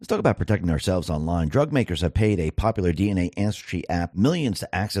Let's talk about protecting ourselves online. Drug makers have paid a popular DNA ancestry app millions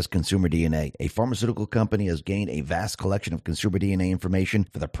to access consumer DNA. A pharmaceutical company has gained a vast collection of consumer DNA information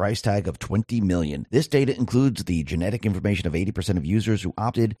for the price tag of $20 million. This data includes the genetic information of 80% of users who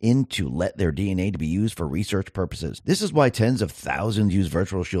opted in to let their DNA to be used for research purposes. This is why tens of thousands use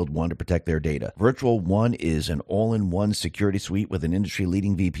Virtual Shield 1 to protect their data. Virtual 1 is an all-in-one security suite with an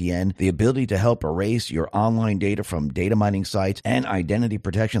industry-leading VPN, the ability to help erase your online data from data mining sites, and identity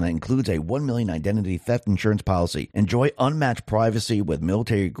protection that includes a $1 million identity theft insurance policy. Enjoy unmatched privacy with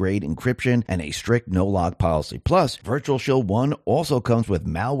military-grade encryption and a strict no-log policy. Plus, Virtual Shield 1 also comes with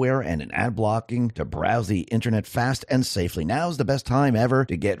malware and an ad blocking to browse the internet fast and safely. Now's the best time ever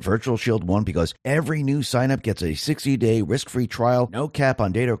to get Virtual Shield 1 because every new sign-up gets a 60-day risk-free trial, no cap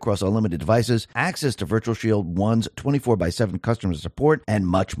on data across unlimited devices, access to Virtual Shield 1's 24/7 customer support, and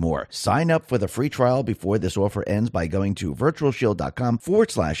much more. Sign up for the free trial before this offer ends by going to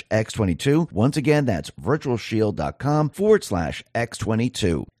virtualshield.com/X22. Once again, that's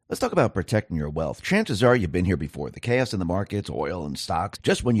virtualshield.com/X22. Let's talk about protecting your wealth. Chances are you've been here before. The chaos in the markets, oil and stocks.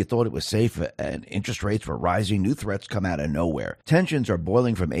 Just when you thought it was safe and interest rates were rising, new threats come out of nowhere. Tensions are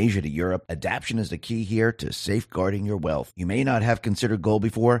boiling from Asia to Europe. Adaptation is the key here to safeguarding your wealth. You may not have considered gold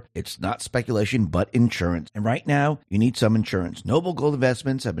before. It's not speculation, but insurance. And right now, you need some insurance. Noble Gold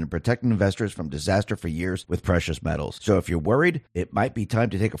Investments have been protecting investors from disaster for years with precious metals. So if you're worried, it might be time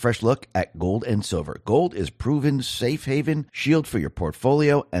to take a fresh look at gold and silver. Gold is proven safe haven, shield for your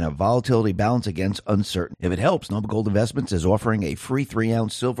portfolio, and a volatility balance against uncertainty. If it helps, Noble Gold Investments is offering a free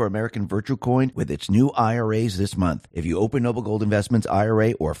 3-ounce silver American Virtue coin with its new IRAs this month. If you open Noble Gold Investments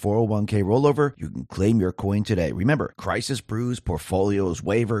IRA or 401k rollover, you can claim your coin today. Remember, crisis brews, portfolios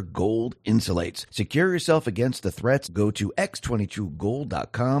waver, gold insulates. Secure yourself against the threats. Go to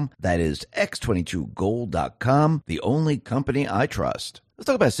x22gold.com. That is x22gold.com, the only company I trust. Let's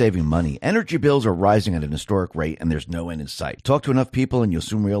talk about saving money. Energy bills are rising at an historic rate, and there's no end in sight. Talk to enough people, and you'll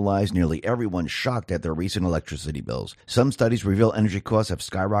soon realize nearly everyone's shocked at their recent electricity bills. Some studies reveal energy costs have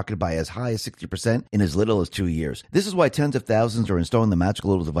skyrocketed by as high as 60% in as little as 2 years. This is why tens of thousands are installing the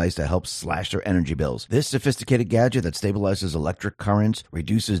magical little device to help slash their energy bills. This sophisticated gadget that stabilizes electric currents,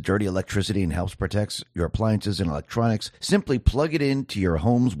 reduces dirty electricity, and helps protect your appliances and electronics. Simply plug it into your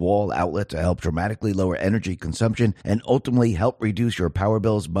home's wall outlet to help dramatically lower energy consumption and ultimately help reduce your power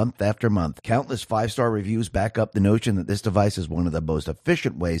bills month after month. Countless 5-star reviews back up the notion that this device is one of the most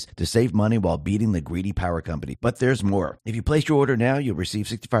efficient ways to save money while beating the greedy power company. But there's more. If you place your order now, you'll receive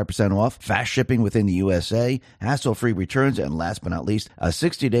 65% off, fast shipping within the USA, hassle-free returns, and last but not least, a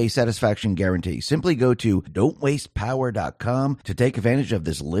 60-day satisfaction guarantee. Simply go to don'twastepower.com to take advantage of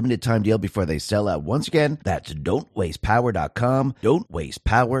this limited time deal before they sell out. Once again, that's don'twastepower.com,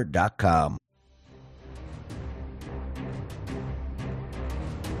 don'twastepower.com.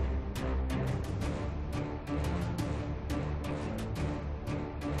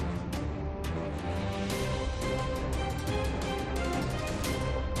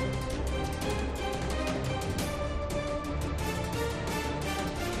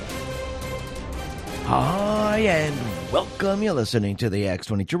 Hi, and welcome. You're listening to the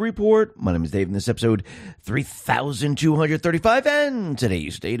X22 Report. My name is Dave, and this episode 3235, and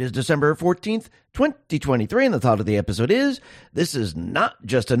today's date is December 14th, 2023, and the thought of the episode is, this is not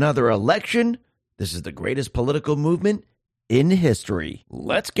just another election, this is the greatest political movement in history.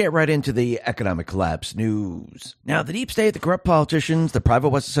 Let's get right into the economic collapse news. Now, the deep state, the corrupt politicians, the private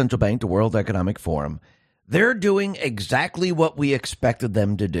Western Central Bank, the World Economic Forum, they're doing exactly what we expected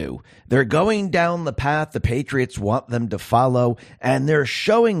them to do. They're going down the path the patriots want them to follow, and they're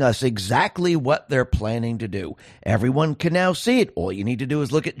showing us exactly what they're planning to do. Everyone can now see it. All you need to do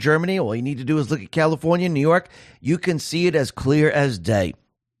is look at Germany. All you need to do is look at California, New York. You can see it as clear as day.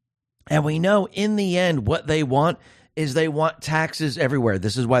 And we know in the end what they want is they want taxes everywhere.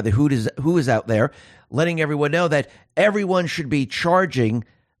 This is why the WHO is out there letting everyone know that everyone should be charging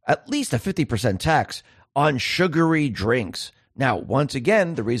at least a 50% tax on sugary drinks. Now, once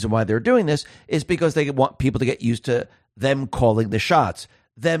again, the reason why they're doing this is because they want people to get used to them calling the shots,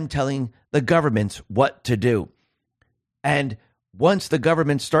 them telling the governments what to do. And once the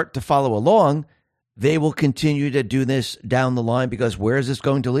governments start to follow along, they will continue to do this down the line, because where is this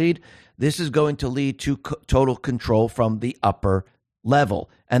going to lead? This is going to lead to total control from the upper level.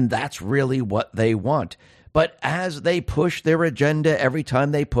 And that's really what they want. But as they push their agenda, every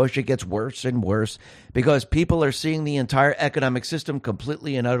time they push, it gets worse and worse, because people are seeing the entire economic system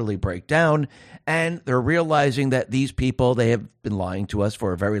completely and utterly break down, and they're realizing that these people, they have been lying to us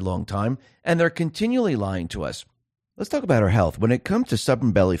for a very long time, and they're continually lying to us. Let's talk about our health. When it comes to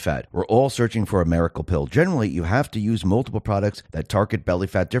stubborn belly fat, we're all searching for a miracle pill. Generally, you have to use multiple products that target belly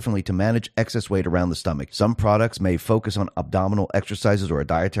fat differently to manage excess weight around the stomach. Some products may focus on abdominal exercises or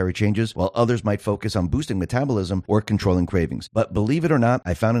dietary changes, while others might focus on boosting metabolism or controlling cravings. But believe it or not,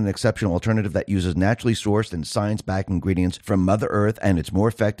 I found an exceptional alternative that uses naturally sourced and science-backed ingredients from Mother Earth, and it's more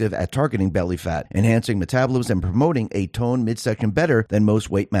effective at targeting belly fat, enhancing metabolism, and promoting a toned midsection better than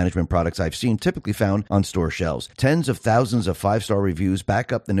most weight management products I've seen typically found on store shelves. Tens of thousands of 5-star reviews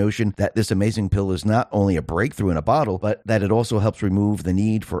back up the notion that this amazing pill is not only a breakthrough in a bottle, but that it also helps remove the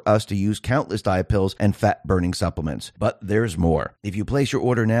need for us to use countless diet pills and fat-burning supplements. But there's more. If you place your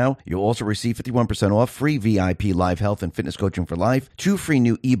order now, you'll also receive 51% off, free VIP live health and fitness coaching for life, 2 free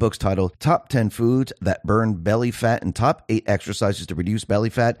new ebooks titled Top 10 Foods That Burn Belly Fat and Top 8 Exercises to Reduce Belly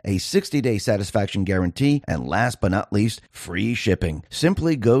Fat, a 60-day satisfaction guarantee, and last but not least, free shipping.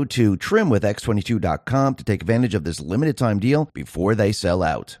 Simply go to trimwithx22.com to take advantage of this limited time deal before they sell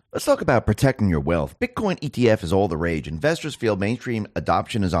out. Let's talk about protecting your wealth. Bitcoin ETF is all the rage. Investors feel mainstream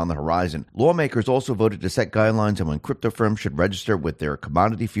adoption is on the horizon. Lawmakers also voted to set guidelines on when crypto firms should register with their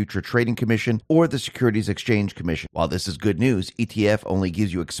Commodity Future Trading Commission or the Securities Exchange Commission. While this is good news, ETF only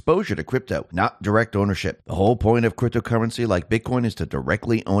gives you exposure to crypto, not direct ownership. The whole point of cryptocurrency like Bitcoin is to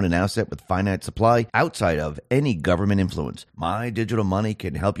directly own an asset with finite supply outside of any government influence. My Digital Money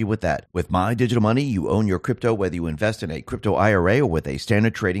can help you with that. With My Digital Money, you own your crypto whether you invest in a crypto IRA or with a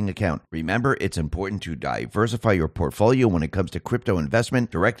standard trading account. Remember, it's important to diversify your portfolio when it comes to crypto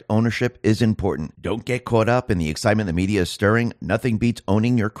investment. Direct ownership is important. Don't get caught up in the excitement the media is stirring. Nothing beats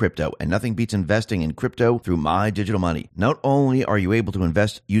owning your crypto, and nothing beats investing in crypto through My Digital Money. Not only are you able to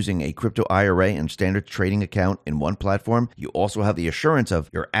invest using a crypto IRA and standard trading account in one platform, you also have the assurance of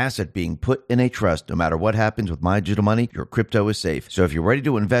your asset being put in a trust. No matter what happens with My Digital Money, your crypto is safe. So if you're ready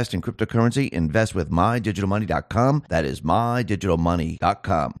to invest in cryptocurrency, invest with MyDigitalMoney.com. That is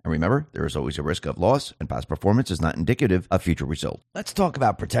MyDigitalMoney.com. And remember, there is always a risk of loss, and past performance is not indicative of future results. Let's talk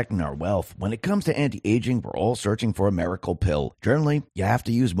about protecting our wealth. When it comes to anti-aging, we're all searching for a miracle pill. Generally, you have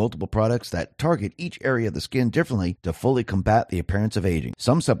to use multiple products that target each area of the skin differently to fully combat the appearance of aging.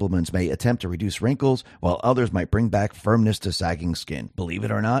 Some supplements may attempt to reduce wrinkles, while others might bring back firmness to sagging skin. Believe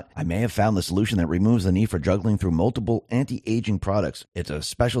it or not, I may have found the solution that removes the need for juggling through multiple anti-aging products. It's a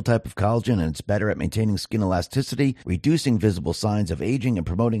special type of collagen, and it's better at maintaining skin elasticity, reducing visible signs of aging, and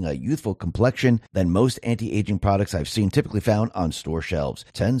promoting a youthful complexion than most anti-aging products I've seen typically found on store shelves.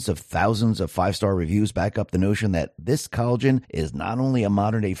 Tens of thousands of 5-star reviews back up the notion that this collagen is not only a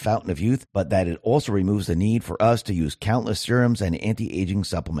modern-day fountain of youth, but that it also removes the need for us to use countless serums and anti-aging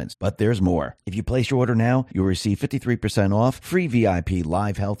supplements. But there's more. If you place your order now, you'll receive 53% off, free VIP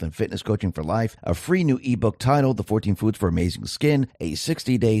live health and fitness coaching for life, a free new ebook titled The 14 Foods for Amazing Skin, a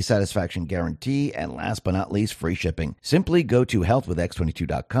 60-day satisfaction guarantee, and last but not least, free shipping. Simply go to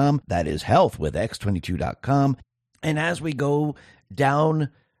healthwithx22.com. That is healthwithx22.com. And as we go down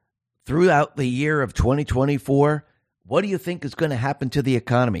throughout the year of 2024, what do you think is going to happen to the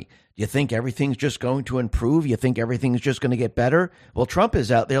economy? Do you think everything's just going to improve? You think everything's just going to get better? Well, Trump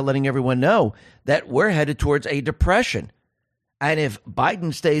is out there letting everyone know that we're headed towards a depression. And if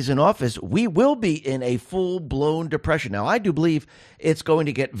Biden stays in office, we will be in a full-blown depression. Now, I do believe it's going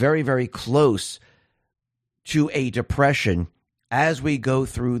to get very, very close to a depression as we go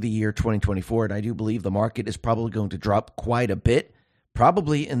through the year 2024. And I do believe the market is probably going to drop quite a bit,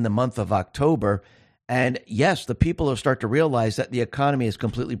 probably in the month of October. And yes, the people will start to realize that the economy is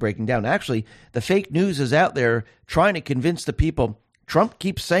completely breaking down. Actually, the fake news is out there trying to convince the people. Trump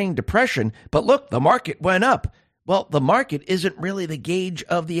keeps saying depression, but look, the market went up. Well, the market isn't really the gauge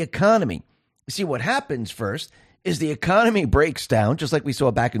of the economy. You see, what happens first is the economy breaks down, just like we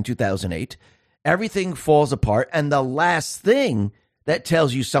saw back in 2008. Everything falls apart, and the last thing that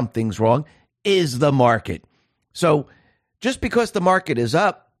tells you something's wrong is the market. So just because the market is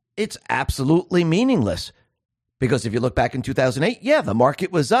up, it's absolutely meaningless. Because if you look back in 2008, yeah, the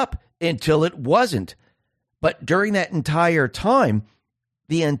market was up until it wasn't. But during that entire time,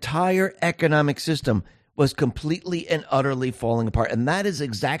 the entire economic system was completely and utterly falling apart. And that is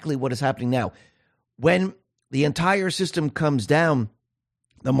exactly what is happening now. When the entire system comes down,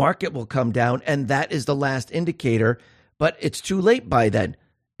 the market will come down, and that is the last indicator. But it's too late by then.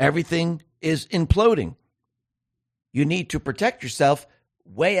 Everything is imploding. You need to protect yourself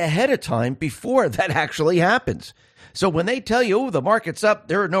way ahead of time before that actually happens. So when they tell you, oh, the market's up,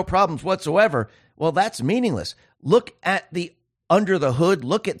 there are no problems whatsoever, well, that's meaningless. Look at the under the hood,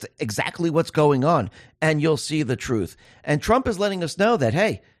 look at exactly what's going on, and you'll see the truth. And Trump is letting us know that,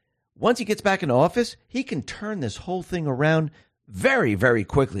 hey, once he gets back in office, he can turn this whole thing around very, very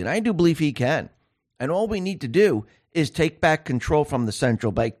quickly. And I do believe he can. And all we need to do is take back control from the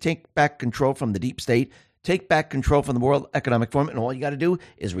central bank, take back control from the deep state, take back control from the World Economic Forum. And all you got to do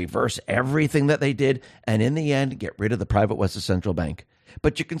is reverse everything that they did. And in the end, get rid of the private West Central Bank.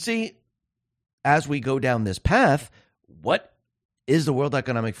 But you can see, as we go down this path, what is the World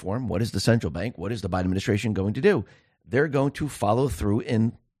Economic Forum? What is the central bank? What is the Biden administration going to do? They're going to follow through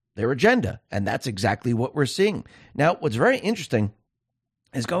in their agenda. And that's exactly what we're seeing. Now, what's very interesting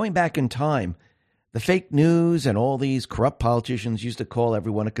is going back in time, the fake news and all these corrupt politicians used to call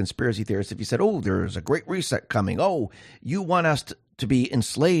everyone a conspiracy theorist if you said, oh, there's a great reset coming. Oh, you want us to be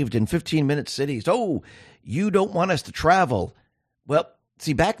enslaved in 15-minute cities. Oh, you don't want us to travel. Well,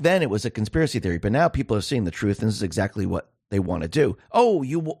 see, back then it was a conspiracy theory, but now people are seeing the truth, and this is exactly what they want to do. Oh,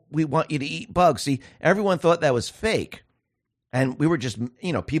 we want you to eat bugs. See, everyone thought that was fake. And we were just,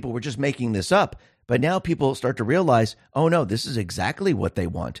 people were just making this up. But now people start to realize, oh, no, this is exactly what they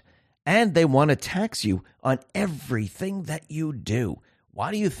want. And they want to tax you on everything that you do.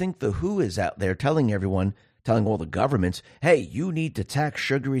 Why do you think the WHO is out there telling everyone, telling all the governments, hey, you need to tax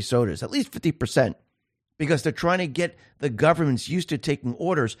sugary sodas, at least 50%, because they're trying to get the governments used to taking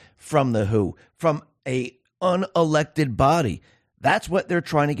orders from the WHO, from a unelected body. That's what they're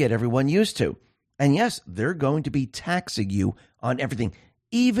trying to get everyone used to. And yes, they're going to be taxing you on everything,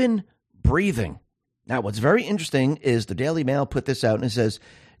 even breathing. Now, what's very interesting is the Daily Mail put this out and it says,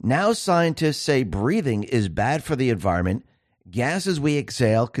 now scientists say breathing is bad for the environment. Gases we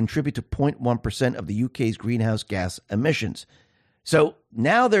exhale contribute to 0.1% of the UK's greenhouse gas emissions. So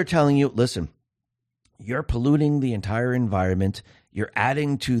now they're telling you, listen, you're polluting the entire environment. You're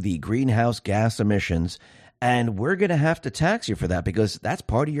adding to the greenhouse gas emissions. And we're going to have to tax you for that because that's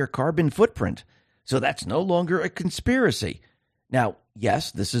part of your carbon footprint. So that's no longer a conspiracy. Now,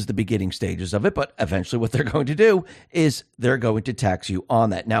 yes, this is the beginning stages of it, but eventually what they're going to do is they're going to tax you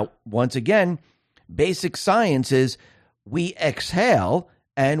on that. Now, once again, basic science is we exhale,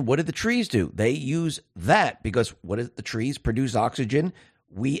 and what do the trees do? They use that because the trees produce oxygen.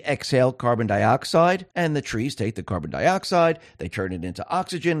 We exhale carbon dioxide, and the trees take the carbon dioxide, they turn it into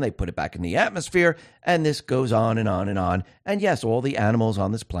oxygen, they put it back in the atmosphere, and this goes on and on and on. And yes, all the animals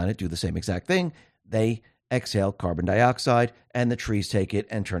on this planet do the same exact thing. They exhale carbon dioxide, and the trees take it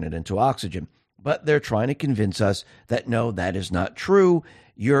and turn it into oxygen. But they're trying to convince us that, no, that is not true.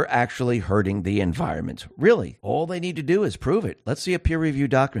 You're actually hurting the environment. Really, all they need to do is prove it. Let's see a peer-reviewed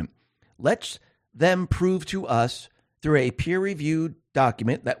document. Let's them prove to us through a peer-reviewed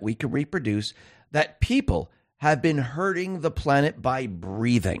document that we can reproduce that people have been hurting the planet by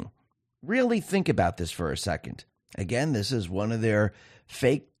breathing. Really think about this for a second. Again, this is one of their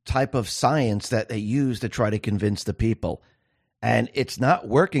fake type of science that they use to try to convince the people. And it's not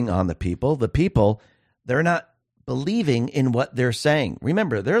working on the people. The people, they're not believing in what they're saying.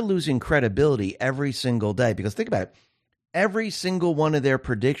 Remember, they're losing credibility every single day because think about it. Every single one of their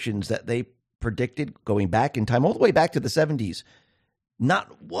predictions that they predicted going back in time, all the way back to the 70s,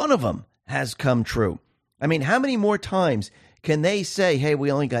 not one of them has come true. I mean, how many more times can they say, hey,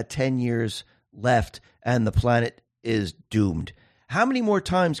 we only got 10 years left and the planet is doomed? How many more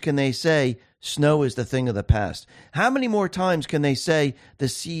times can they say snow is the thing of the past? How many more times can they say the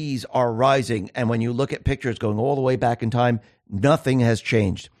seas are rising? And when you look at pictures going all the way back in time, nothing has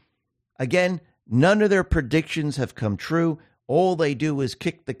changed. Again, none of their predictions have come true. All they do is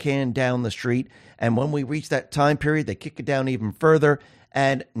kick the can down the street. And when we reach that time period, they kick it down even further.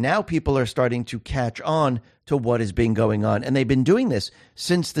 And now people are starting to catch on to what has been going on. And they've been doing this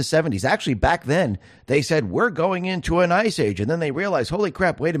since the 70s. Actually, back then, they said, we're going into an ice age. And then they realized, holy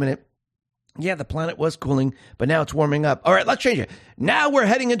crap, wait a minute. Yeah, the planet was cooling, but now it's warming up. All right, let's change it. Now we're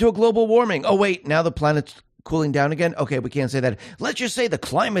heading into a global warming. Oh, wait, now the planet's cooling down again? Okay, we can't say that. Let's just say the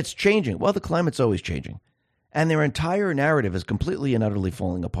climate's changing. Well, the climate's always changing. And their entire narrative is completely and utterly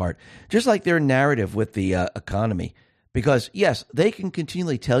falling apart, just like their narrative with the economy. Because, yes, they can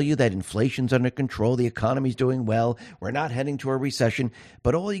continually tell you that inflation's under control, the economy's doing well, we're not heading to a recession,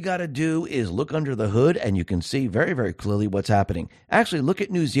 but all you got to do is look under the hood and you can see very, very clearly what's happening. Actually, look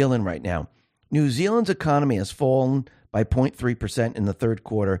at New Zealand right now. New Zealand's economy has fallen by 0.3% in the third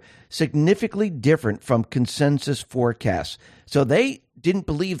quarter, significantly different from consensus forecasts. So they didn't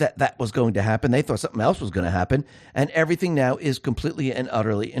believe that that was going to happen. They thought something else was going to happen. And everything now is completely and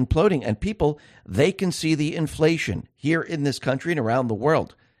utterly imploding. And people, they can see the inflation here in this country and around the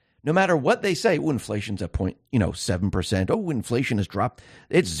world. No matter what they say, oh, inflation's at 7%. Oh, inflation has dropped.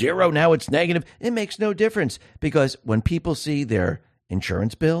 It's zero now. It's negative. It makes no difference because when people see their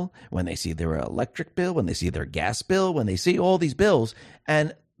insurance bill, when they see their electric bill, when they see their gas bill, when they see all these bills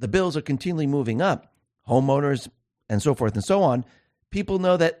and the bills are continually moving up, homeowners and so forth and so on, people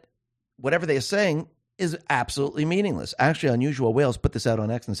know that whatever they are saying is absolutely meaningless. Actually, Unusual Whales put this out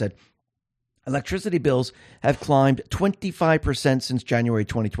on X and said, electricity bills have climbed 25% since January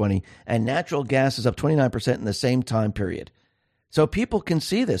 2020, and natural gas is up 29% in the same time period. So people can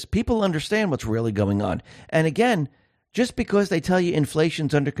see this. People understand what's really going on. And again, just because they tell you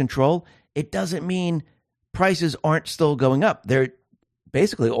inflation's under control, it doesn't mean prices aren't still going up. They're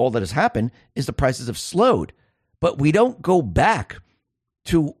basically all that has happened is the prices have slowed. But we don't go back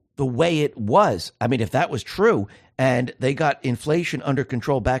to the way it was. I mean, if that was true and they got inflation under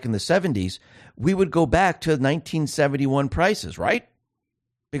control back in the 70s, we would go back to 1971 prices, right?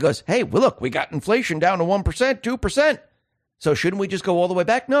 Because, hey, well, look, we got inflation down to 1%, 2%. So shouldn't we just go all the way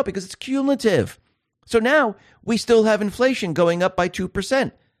back? No, because it's cumulative. So now we still have inflation going up by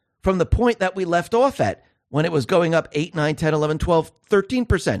 2% from the point that we left off at when it was going up 8, 9, 10, 11, 12,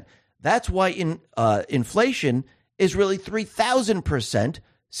 13%. That's why inflation is really 3,000%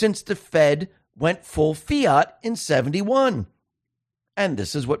 since the Fed went full fiat in 71. And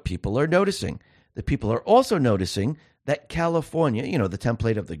this is what people are noticing. The people are also noticing that California, the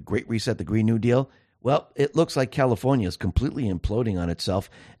template of the Great Reset, the Green New Deal, well, it looks like California is completely imploding on itself.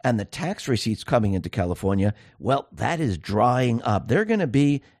 And the tax receipts coming into California, well, that is drying up. They're going to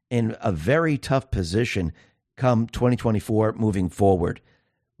be in a very tough position come 2024 moving forward.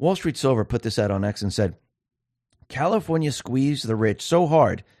 Wall Street Silver put this out on X and said, California squeezed the rich so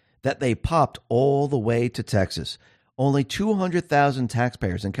hard that they popped all the way to Texas. Only 200,000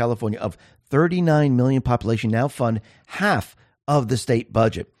 taxpayers in California of 39 million population now fund half of the state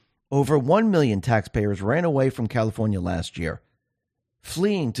budget. Over 1 million taxpayers ran away from California last year,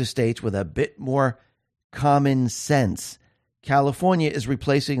 fleeing to states with a bit more common sense. California is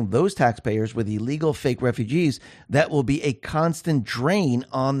replacing those taxpayers with illegal fake refugees that will be a constant drain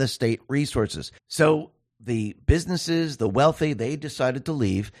on the state resources. So the businesses, the wealthy, they decided to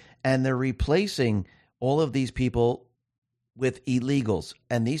leave, and they're replacing all of these people with illegals.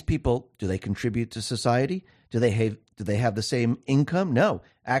 And these people, do they contribute to society? Do they have the same income? No.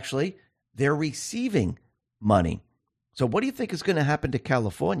 Actually, they're receiving money. So what do you think is going to happen to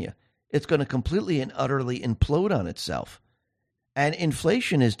California? It's going to completely and utterly implode on itself. And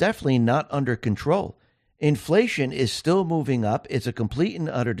inflation is definitely not under control. Inflation is still moving up. It's a complete and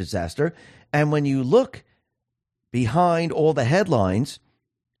utter disaster. And when you look behind all the headlines,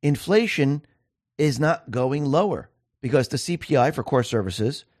 inflation is not going lower because the CPI for core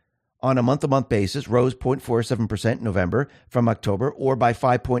services on a month-to-month basis rose 0.47% in November from October, or by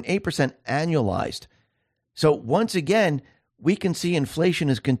 5.8% annualized. So once again, we can see inflation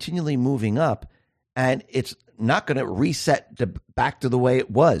is continually moving up, and it's not going to reset back to the way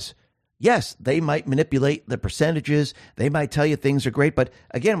it was. Yes, they might manipulate the percentages. They might tell you things are great. But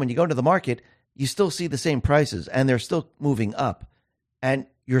again, when you go into the market, you still see the same prices, and they're still moving up, and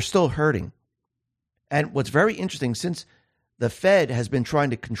you're still hurting. And what's very interesting, since the Fed has been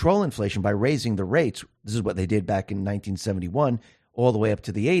trying to control inflation by raising the rates. This is what they did back in 1971, all the way up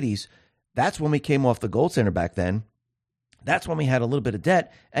to the 80s. That's when we came off the gold standard back then. That's when we had a little bit of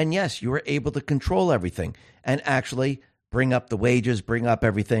debt. And yes, you were able to control everything and actually bring up the wages, bring up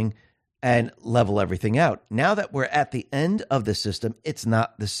everything, and level everything out. Now that we're at the end of the system, it's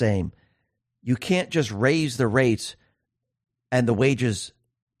not the same. You can't just raise the rates and the wages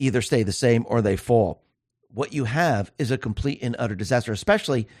either stay the same or they fall. What you have is a complete and utter disaster,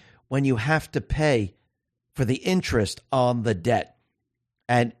 especially when you have to pay for the interest on the debt.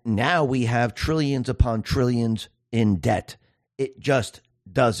 And now we have trillions upon trillions in debt. It just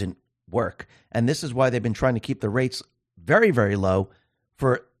doesn't work. And this is why they've been trying to keep the rates very, very low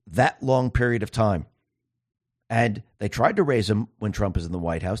for that long period of time. And they tried to raise them when Trump was in the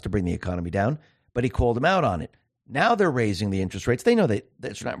White House to bring the economy down, but he called them out on it. Now they're raising the interest rates. They know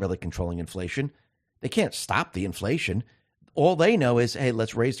that's not really controlling inflation. They can't stop the inflation. All they know is, hey,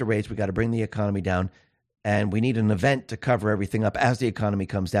 let's raise the rates. We got to bring the economy down, and we need an event to cover everything up as the economy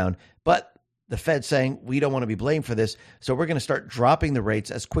comes down. But the Fed's saying we don't want to be blamed for this, so we're going to start dropping the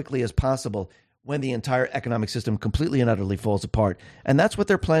rates as quickly as possible when the entire economic system completely and utterly falls apart. And that's what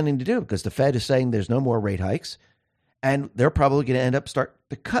they're planning to do, because the Fed is saying there's no more rate hikes, and they're probably going to end up start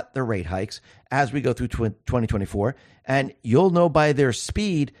to cut the rate hikes as we go through 2024. And you'll know by their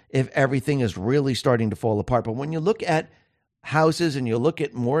speed if everything is really starting to fall apart. But when you look at houses and you look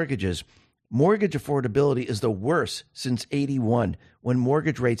at mortgages, mortgage affordability is the worst since 81, when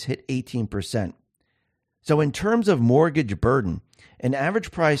mortgage rates hit 18%. So in terms of mortgage burden, an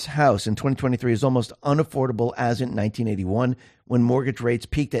average price house in 2023 is almost unaffordable as in 1981, when mortgage rates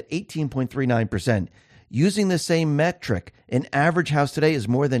peaked at 18.39%. Using the same metric, an average house today is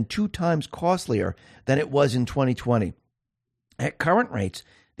more than 2 times costlier than it was in 2020. At current rates,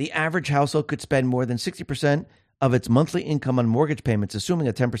 The average household could spend more than 60% of its monthly income on mortgage payments, assuming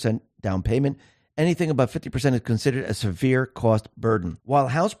a 10% down payment. Anything above 50% is considered a severe cost burden. While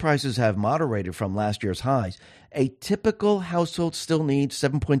house prices have moderated from last year's highs, a typical household still needs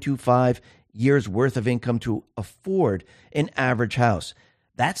 7.25 years worth of income to afford an average house.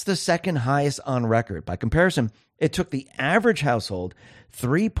 That's the second highest on record. By comparison, it took the average household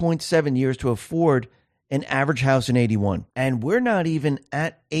 3.7 years to afford an average house in 81. And we're not even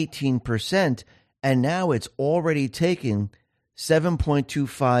at 18%, and now it's already taken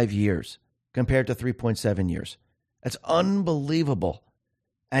 7.25 years compared to 3.7 years. That's unbelievable.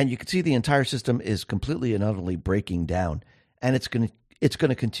 And you can see the entire system is completely and utterly breaking down. And it's going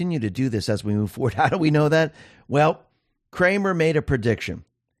to continue to do this as we move forward. How do we know that? Well, Cramer made a prediction,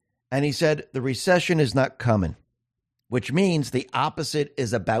 and he said the recession is not coming, which means the opposite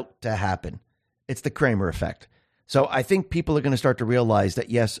is about to happen. It's the Cramer effect. So I think people are going to start to realize that,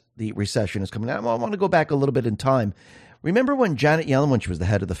 yes, the recession is coming. I want to go back a little bit in time. Remember when Janet Yellen, when she was the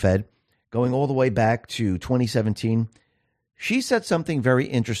head of the Fed, going all the way back to 2017, she said something very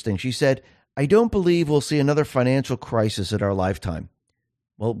interesting. She said, I don't believe we'll see another financial crisis in our lifetime.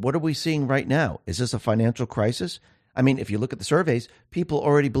 Well, what are we seeing right now? Is this a financial crisis? I mean, if you look at the surveys, people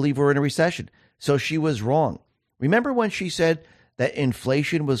already believe we're in a recession. So she was wrong. Remember when she said that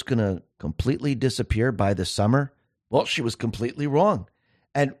inflation was going to completely disappear by the summer? Well, she was completely wrong.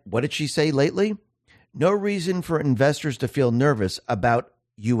 And what did she say lately? No reason for investors to feel nervous about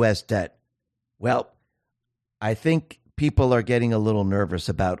U.S. debt. Well, I think people are getting a little nervous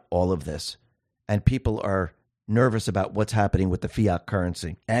about all of this, and people are nervous about what's happening with the fiat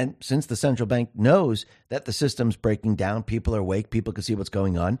currency. And since the central bank knows that the system's breaking down, people are awake, people can see what's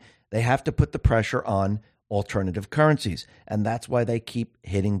going on, they have to put the pressure on alternative currencies. And that's why they keep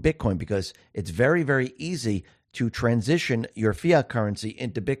hitting Bitcoin, because it's very, very easy to transition your fiat currency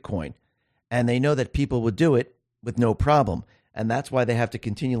into Bitcoin. And they know that people would do it with no problem. And that's why they have to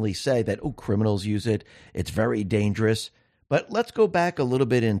continually say that, oh, criminals use it. It's very dangerous. But let's go back a little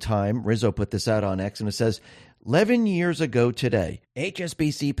bit in time. Rizzo put this out on X, and it says, 11 years ago today,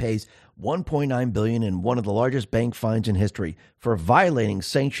 HSBC pays $1.9 billion in one of the largest bank fines in history for violating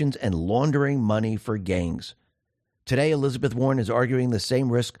sanctions and laundering money for gangs. Today, Elizabeth Warren is arguing the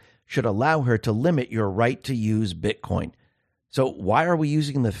same risk should allow her to limit your right to use Bitcoin. So why are we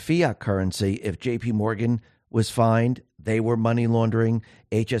using the fiat currency if JP Morgan was fined? They were money laundering.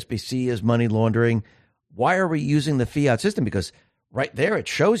 HSBC is money laundering. Why are we using the fiat system? Because right there, it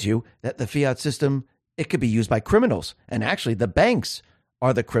shows you that the fiat system, it could be used by criminals. And actually, the banks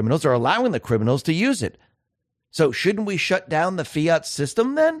are the criminals, or allowing the criminals to use it. So shouldn't we shut down the fiat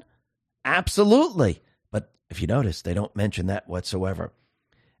system then? Absolutely. But if you notice, they don't mention that whatsoever.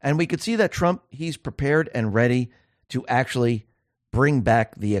 And we could see that Trump, he's prepared and ready to actually bring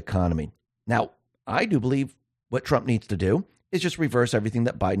back the economy. Now, I do believe what Trump needs to do is just reverse everything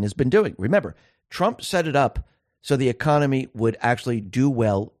that Biden has been doing. Remember, Trump set it up so the economy would actually do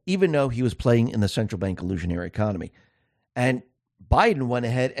well, even though he was playing in the central bank illusionary economy. And Biden went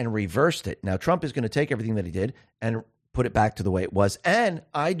ahead and reversed it. Now, Trump is going to take everything that he did and put it back to the way it was. And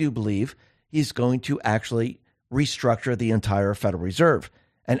I do believe he's going to actually restructure the entire Federal Reserve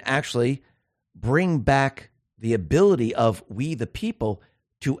and actually bring back the ability of we, the people,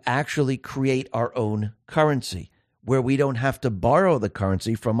 to actually create our own currency, where we don't have to borrow the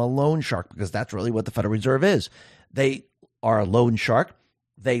currency from a loan shark, because that's really what the Federal Reserve is. They are a loan shark.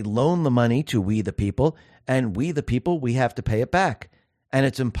 They loan the money to we, the people, and we, the people, we have to pay it back. And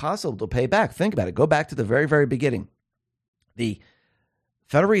it's impossible to pay back. Think about it. Go back to the very, very beginning. The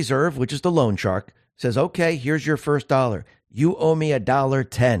Federal Reserve, which is the loan shark, says, okay, here's your first dollar. You owe me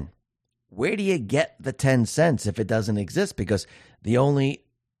 $1.10. Where do you get the 10 cents if it doesn't exist? Because the only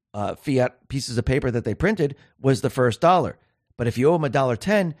fiat pieces of paper that they printed was the first dollar. But if you owe them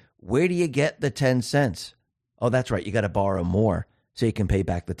 $1.10, where do you get the 10 cents? Oh, that's right. You got to borrow more so you can pay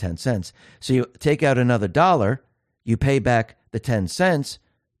back the 10 cents. So you take out another dollar, you pay back the 10 cents,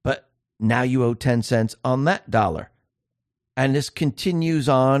 but now you owe 10 cents on that dollar. And this continues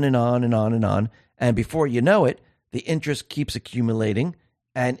on and on and on and on. And before you know it, the interest keeps accumulating.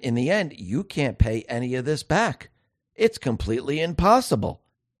 And in the end, you can't pay any of this back. It's completely impossible.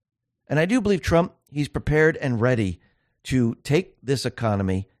 And I do believe Trump, he's prepared and ready to take this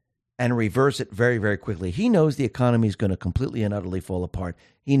economy and reverse it very, very quickly. He knows the economy is going to completely and utterly fall apart.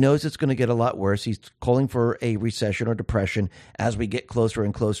 He knows it's going to get a lot worse. He's calling for a recession or depression as we get closer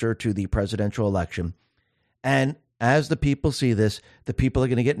and closer to the presidential election. And As the people see this, the people are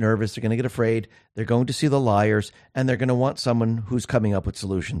going to get nervous. They're going to get afraid. They're going to see the liars, and they're going to want someone who's coming up with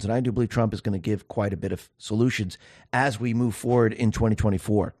solutions. And I do believe Trump is going to give quite a bit of solutions as we move forward in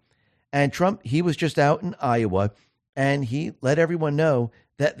 2024. And Trump, he was just out in Iowa, and he let everyone know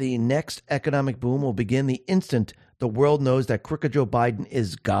that the next economic boom will begin the instant the world knows that crooked Joe Biden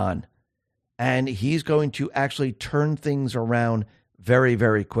is gone. And he's going to actually turn things around very,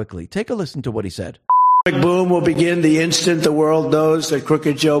 very quickly. Take a listen to what he said. Boom will begin the instant the world knows that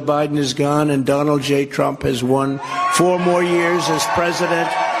crooked Joe Biden is gone and Donald J. Trump has won 4 more years as president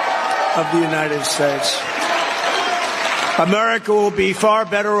of the United States. America will be far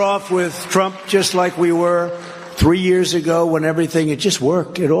better off with Trump, just like we were 3 years ago when it just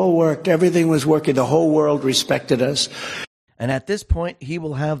worked. It all worked. Everything was working. The whole world respected us. And at this point, he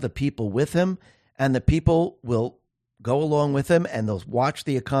will have the people with him, and the people will go along with him, and they'll watch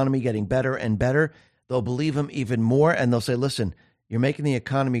the economy getting better and better. They'll believe him even more, and they'll say, listen, you're making the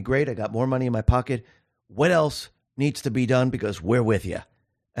economy great. I got more money in my pocket. What else needs to be done? Because we're with you.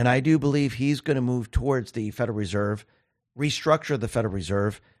 And I do believe he's going to move towards the Federal Reserve, restructure the Federal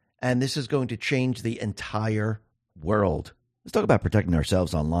Reserve, and this is going to change the entire world. Let's talk about protecting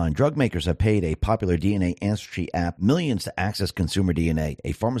ourselves online. Drug makers have paid a popular DNA ancestry app millions to access consumer DNA.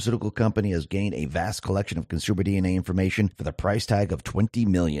 A pharmaceutical company has gained a vast collection of consumer DNA information for the price tag of $20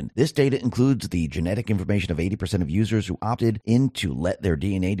 million. This data includes the genetic information of 80% of users who opted in to let their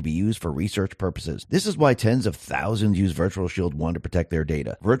DNA to be used for research purposes. This is why tens of thousands use Virtual Shield One to protect their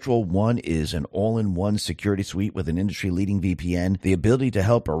data. Virtual One is an all-in-one security suite with an industry-leading VPN, the ability to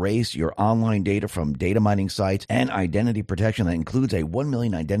help erase your online data from data mining sites, and identity protection that includes a $1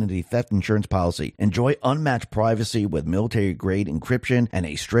 million identity theft insurance policy. Enjoy unmatched privacy with military-grade encryption and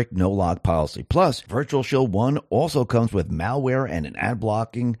a strict no-log policy. Plus, Virtual Shield One also comes with malware and an ad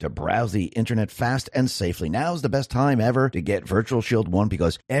blocking to browse the internet fast and safely. Now's the best time ever to get Virtual Shield One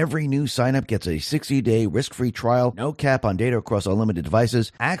because every new sign-up gets a 60-day risk-free trial, no cap on data across unlimited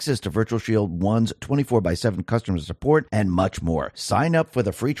devices, access to Virtual Shield One's 24/7 customer support, and much more. Sign up for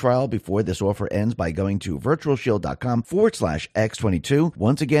the free trial before this offer ends by going to virtualshield.com/X22.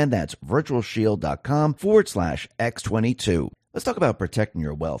 Once again, that's virtualshield.com/X22. Let's talk about protecting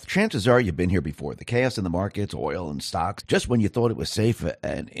your wealth. Chances are you've been here before. The chaos in the markets, oil and stocks. Just when you thought it was safe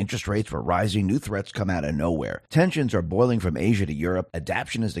and interest rates were rising, new threats come out of nowhere. Tensions are boiling from Asia to Europe.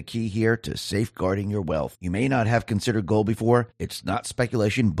 Adaption is the key here to safeguarding your wealth. You may not have considered gold before. It's not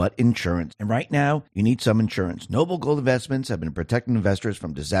speculation, but insurance. And right now, you need some insurance. Noble Gold Investments have been protecting investors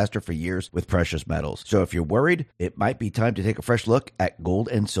from disaster for years with precious metals. So if you're worried, it might be time to take a fresh look at gold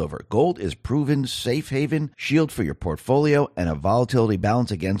and silver. Gold is proven safe haven, shield for your portfolio, and a volatility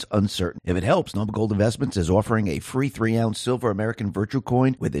balance against uncertainty. If it helps, Noble Gold Investments is offering a free 3-ounce silver American Virtue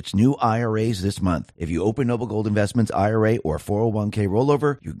coin with its new IRAs this month. If you open Noble Gold Investments IRA or 401k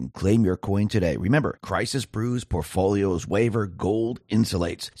rollover, you can claim your coin today. Remember, crisis brews, portfolios waver, gold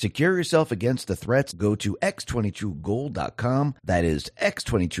insulates. Secure yourself against the threats. Go to x22gold.com. That is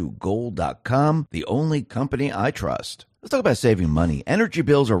x22gold.com, the only company I trust. Let's talk about saving money. Energy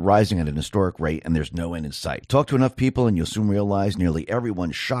bills are rising at an historic rate, and there's no end in sight. Talk to enough people, and you'll soon realize nearly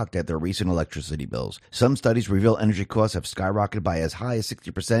everyone's shocked at their recent electricity bills. Some studies reveal energy costs have skyrocketed by as high as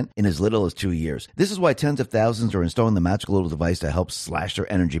 60% in as little as 2 years. This is why tens of thousands are installing the magical little device to help slash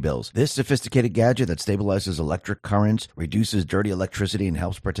their energy bills. This sophisticated gadget that stabilizes electric currents, reduces dirty electricity, and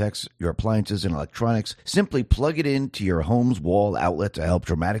helps protect your appliances and electronics. Simply plug it into your home's wall outlet to help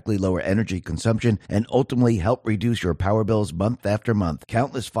dramatically lower energy consumption and ultimately help reduce your power bills month after month.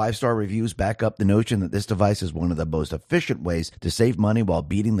 Countless 5-star reviews back up the notion that this device is one of the most efficient ways to save money while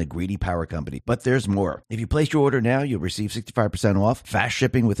beating the greedy power company. But there's more. If you place your order now, you'll receive 65% off, fast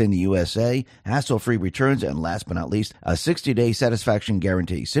shipping within the USA, hassle-free returns, and last but not least, a 60-day satisfaction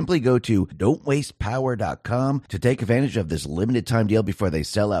guarantee. Simply go to don'twastepower.com to take advantage of this limited time deal before they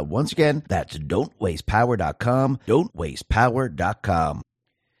sell out. Once again, that's don'twastepower.com, don'twastepower.com.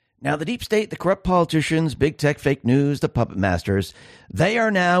 Now, the deep state, the corrupt politicians, big tech, fake news, the puppet masters, they are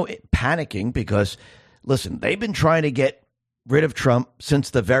now panicking because, listen, they've been trying to get rid of Trump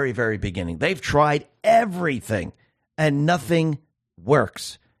since the very, very beginning. They've tried everything, and nothing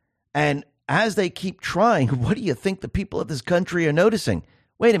works. And as they keep trying, what do you think the people of this country are noticing?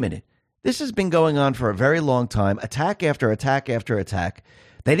 Wait a minute. This has been going on for a very long time, attack after attack after attack.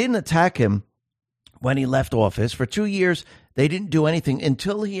 They didn't attack him when he left office. For 2 years, they didn't do anything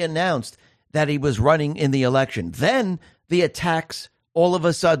until he announced that he was running in the election. Then the attacks all of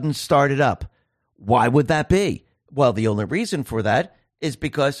a sudden started up. Why would that be? Well, the only reason for that is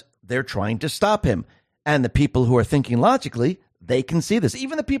because they're trying to stop him. And the people who are thinking logically, they can see this.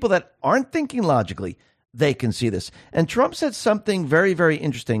 Even the people that aren't thinking logically, they can see this. And Trump said something very, very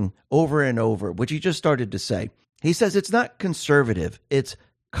interesting over and over, which he just started to say. He says it's not conservative, it's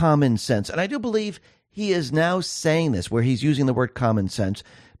common sense. And I do believe he is now saying this, where he's using the word common sense,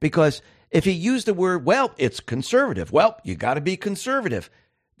 because if he used the word, well, it's conservative, well, you got to be conservative,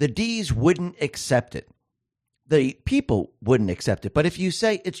 the D's wouldn't accept it. The people wouldn't accept it. But if you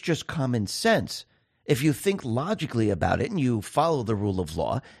say it's just common sense, if you think logically about it and you follow the rule of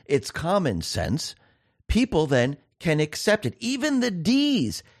law, it's common sense, people then can accept it. Even the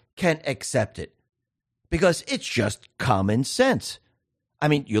D's can accept it because it's just common sense. I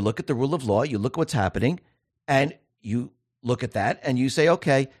mean, you look at the rule of law, you look at what's happening, and you look at that and you say,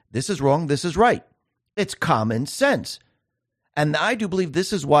 okay, this is wrong, this is right. It's common sense. And I do believe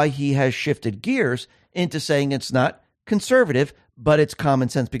this is why he has shifted gears into saying it's not conservative, but it's common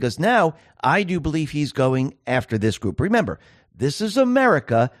sense, because now I do believe he's going after this group. Remember, this is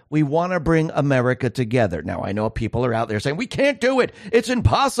America. We want to bring America together. Now, I know people are out there saying, we can't do it. It's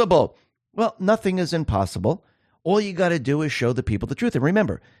impossible. Well, nothing is impossible. All you got to do is show the people the truth. And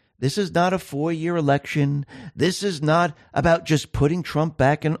remember, this is not a 4-year election. This is not about just putting Trump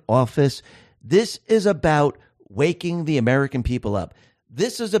back in office. This is about waking the American people up.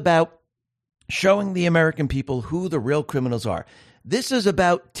 This is about showing the American people who the real criminals are. This is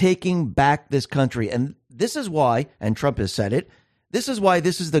about taking back this country. And this is why, and Trump has said it, this is why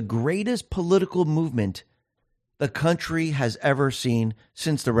this is the greatest political movement the country has ever seen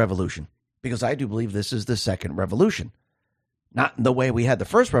since the revolution. Because I do believe this is the second revolution. Not in the way we had the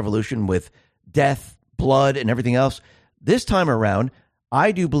first revolution with death, blood, and everything else. This time around,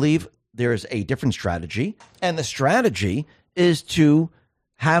 I do believe there's a different strategy. And the strategy is to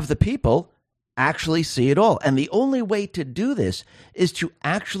have the people actually see it all. And the only way to do this is to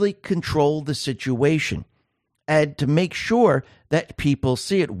actually control the situation and to make sure that people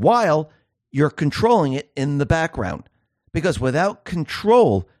see it while you're controlling it in the background. Because without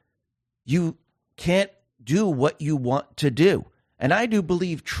control, you can't do what you want to do. And I do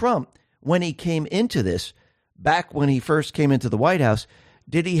believe Trump, when he came into this, back when he first came into the White House,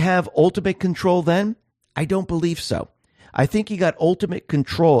 did he have ultimate control then? I don't believe so. I think he got ultimate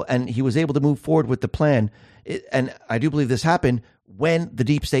control and he was able to move forward with the plan. And I do believe this happened when the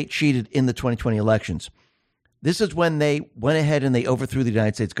deep state cheated in the 2020 elections. This is when they went ahead and they overthrew the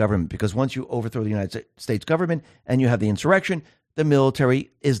United States government, because once you overthrow the United States government and you have the insurrection, the military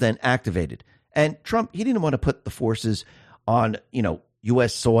is then activated. And Trump, he didn't want to put the forces on,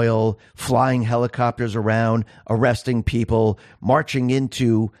 U.S. soil, flying helicopters around, arresting people, marching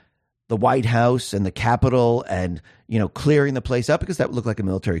into the White House and the Capitol and, clearing the place up, because that would look like a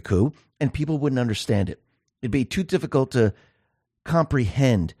military coup and people wouldn't understand it. It'd be too difficult to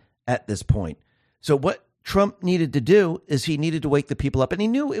comprehend at this point. So what Trump needed to do is he needed to wake the people up, and he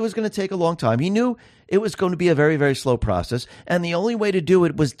knew it was going to take a long time. He knew it was going to be a very, very slow process. And the only way to do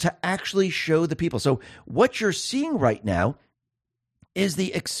it was to actually show the people. So what you're seeing right now is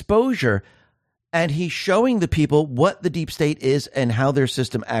the exposure, and he's showing the people what the deep state is and how their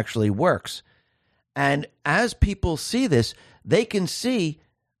system actually works. And as people see this, they can see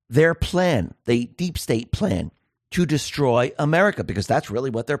their plan, the deep state plan to destroy America, because that's really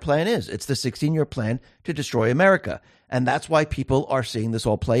what their plan is. It's the 16-year plan to destroy America. And that's why people are seeing this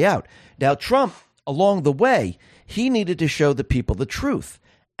all play out. Now, Trump, along the way, he needed to show the people the truth.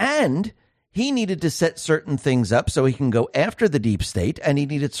 And he needed to set certain things up so he can go after the deep state, and he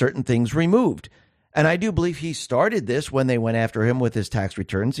needed certain things removed. And I do believe he started this when they went after him with his tax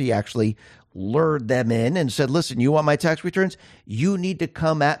returns. He actually lured them in and said, listen, you want my tax returns? You need to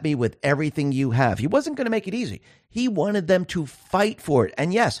come at me with everything you have. He wasn't going to make it easy. He wanted them to fight for it.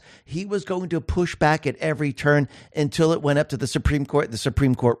 And yes, he was going to push back at every turn until it went up to the Supreme Court. The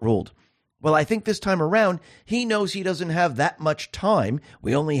Supreme Court ruled. Well, I think this time around, he knows he doesn't have that much time.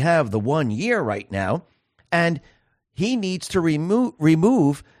 We only have the 1 year right now. And he needs to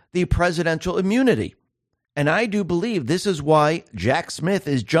remove the presidential immunity. And I do believe this is why Jack Smith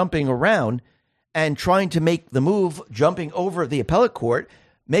is jumping around and trying to make the move, jumping over the appellate court,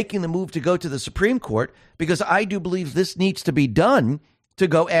 making the move to go to the Supreme Court, because I do believe this needs to be done to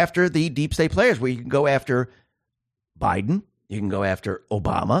go after the deep state players, where you can go after Biden, you can go after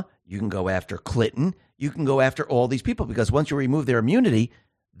Obama, you can go after Clinton, you can go after all these people, because once you remove their immunity,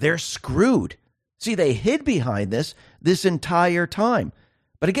 they're screwed. See, they hid behind this entire time.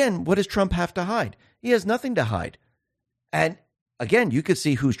 But again, what does Trump have to hide? He has nothing to hide. And again, you could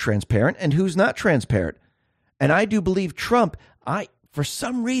see who's transparent and who's not transparent. And I do believe Trump, for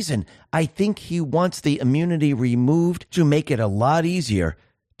some reason, I think he wants the immunity removed to make it a lot easier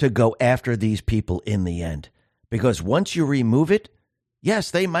to go after these people in the end. Because once you remove it,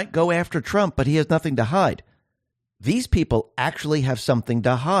 Yes, they might go after Trump, but he has nothing to hide. These people actually have something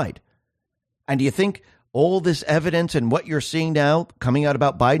to hide. And do you think all this evidence and what you're seeing now coming out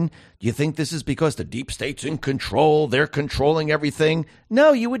about Biden, do you think this is because the deep state's in control? They're controlling everything?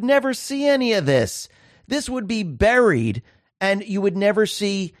 No, you would never see any of this. This would be buried and you would never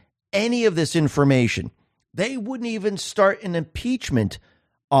see any of this information. They wouldn't even start an impeachment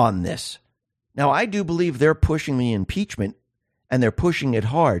on this. Now, I do believe they're pushing the impeachment and they're pushing it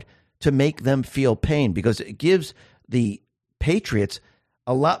hard to make them feel pain because it gives the patriots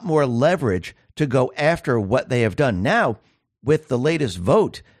a lot more leverage to go after what they have done. Now, with the latest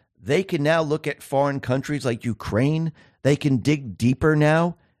vote, they can now look at foreign countries like Ukraine. They can dig deeper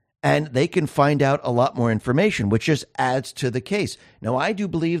now, and they can find out a lot more information, which just adds to the case. Now, I do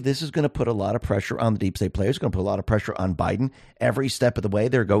believe this is going to put a lot of pressure on the deep state players. It's going to put a lot of pressure on Biden. Every step of the way,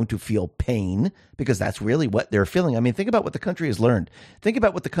 they're going to feel pain because that's really what they're feeling. I mean, think about what the country has learned. Think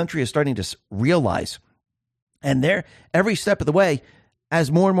about what the country is starting to realize. And there, every step of the way,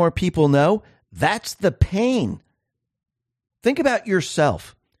 as more and more people know, that's the pain. Think about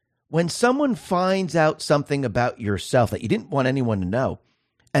yourself. When someone finds out something about yourself that you didn't want anyone to know,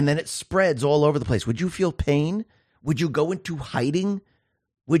 and then it spreads all over the place, would you feel pain? Would you go into hiding?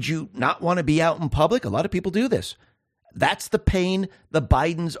 Would you not want to be out in public? A lot of people do this. That's the pain the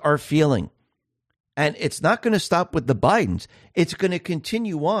Bidens are feeling. And it's not going to stop with the Bidens. It's going to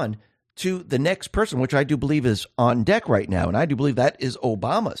continue on to the next person, which I do believe is on deck right now. And I do believe that is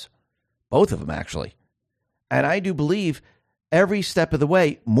Obama's. Both of them, actually. And I do believe every step of the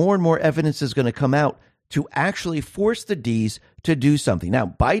way, more and more evidence is going to come out to actually force the Ds to do something. Now,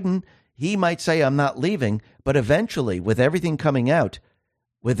 Biden, he might say, I'm not leaving, but eventually, with everything coming out,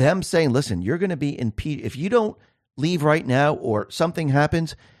 with them saying, listen, you're going to be impeached. If you don't leave right now or something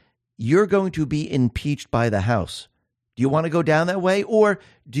happens, you're going to be impeached by the House. Do you want to go down that way, or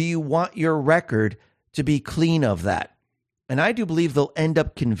do you want your record to be clean of that? And I do believe they'll end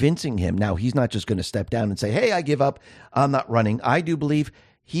up convincing him. Now, he's not just going to step down and say, hey, I give up. I'm not running. I do believe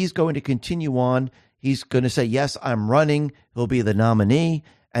he's going to continue on. He's going to say, yes, I'm running. He'll be the nominee.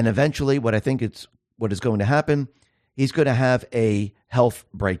 And eventually, what is going to happen, he's going to have a health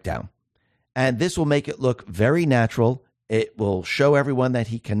breakdown. And this will make it look very natural. It will show everyone that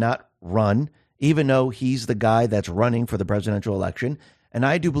he cannot run, even though he's the guy that's running for the presidential election. And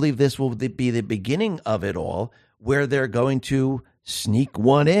I do believe this will be the beginning of it all, where they're going to sneak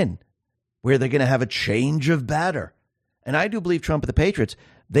one in, where they're going to have a change of batter. And I do believe Trump and the Patriots,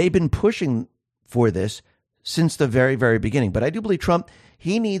 they've been pushing for this since the very, very beginning. But I do believe Trump,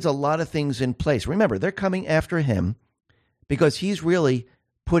 he needs a lot of things in place. Remember, they're coming after him because he's really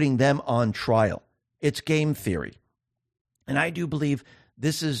putting them on trial. It's game theory. And I do believe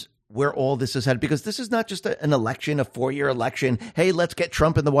this is where all this is headed, because this is not just an election, a 4-year election. Hey, let's get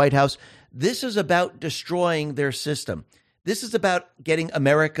Trump in the White House. This is about destroying their system. This is about getting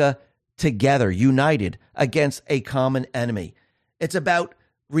America together, united against a common enemy. It's about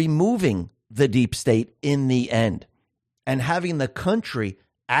removing the deep state in the end and having the country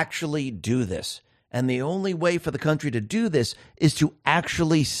actually do this. And the only way for the country to do this is to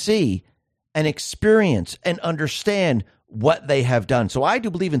actually see and experience and understand what they have done. So I do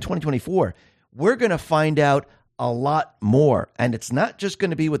believe in 2024, we're going to find out a lot more. And it's not just going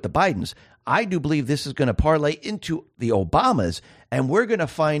to be with the Bidens. I do believe this is going to parlay into the Obamas, and we're going to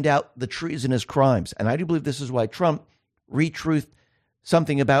find out the treasonous crimes. And I do believe this is why Trump retruthed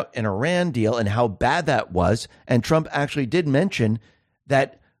something about an Iran deal and how bad that was. And Trump actually did mention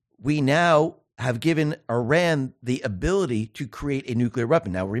that we now have given Iran the ability to create a nuclear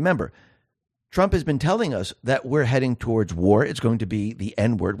weapon. Now, remember, Trump has been telling us that we're heading towards war. It's going to be the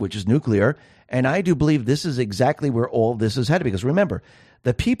N word, which is nuclear. And I do believe this is exactly where all this is headed. Because remember,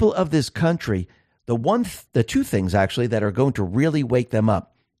 the people of this country, the two things actually that are going to really wake them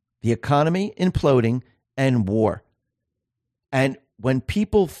up, the economy imploding and war. And when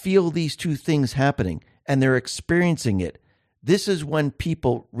people feel these two things happening and they're experiencing it, this is when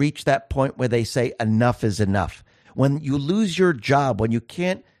people reach that point where they say enough is enough. When you lose your job, when you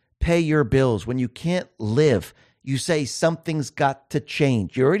can't pay your bills, when you can't live, you say something's got to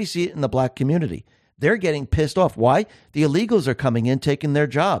change. You already see it in the black community. They're getting pissed off. Why? The illegals are coming in, taking their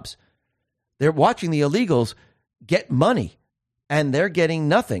jobs. They're watching the illegals get money, and they're getting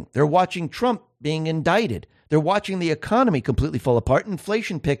nothing. They're watching Trump being indicted. They're watching the economy completely fall apart,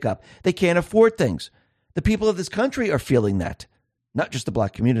 inflation pick up. They can't afford things. The people of this country are feeling that, not just the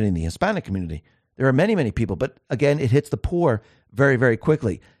black community and the Hispanic community. There are many, many people, but again, it hits the poor very, very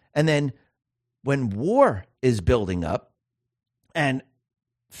quickly. And then when war is building up and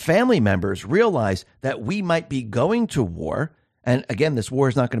family members realize that we might be going to war And again, this war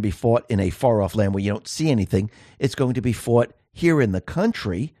is not going to be fought in a far-off land where you don't see anything. It's going to be fought here in the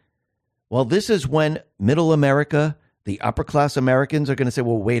country. Well, this is when middle America, the upper-class Americans are going to say,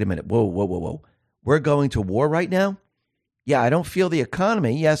 well, wait a minute. Whoa. We're going to war right now? Yeah, I don't feel the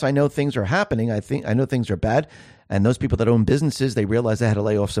economy. Yes, I know things are happening. I know things are bad. And those people that own businesses, they realize they had to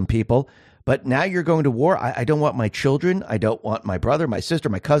lay off some people. But now you're going to war. I don't want my children. I don't want my brother, my sister,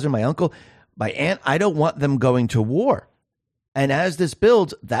 my cousin, my uncle, my aunt. I don't want them going to war. And as this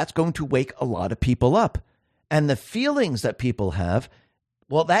builds, that's going to wake a lot of people up. And the feelings that people have,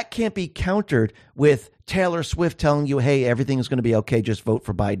 well, that can't be countered with Taylor Swift telling you, hey, everything is going to be okay. Just vote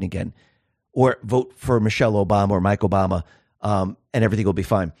for Biden again. Or vote for Michelle Obama or Mike Obama, and everything will be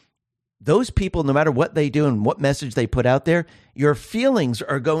fine. Those people, no matter what they do and what message they put out there, your feelings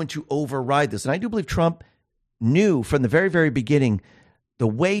are going to override this. And I do believe Trump knew from the very, very beginning the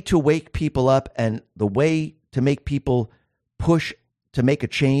way to wake people up and the way to make people push to make a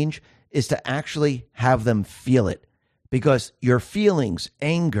change is to actually have them feel it. Because your feelings,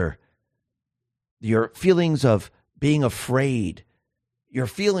 anger, your feelings of being afraid, your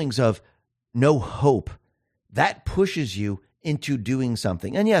feelings of no hope, that pushes you into doing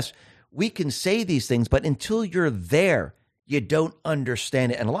something. And yes, we can say these things, but until you're there, you don't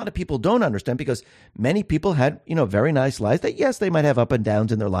understand it. And a lot of people don't understand because many people had, very nice lives that, yes, they might have up and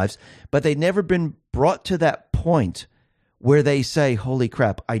downs in their lives, but they've never been brought to that point where they say, holy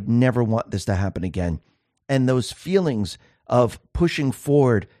crap, I never want this to happen again. And those feelings of pushing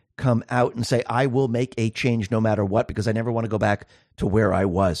forward come out and say, I will make a change no matter what, because I never want to go back to where I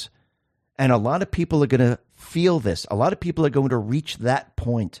was. And a lot of people are going to feel this. A lot of people are going to reach that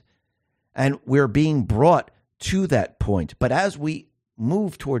point. And we're being brought to that point. But as we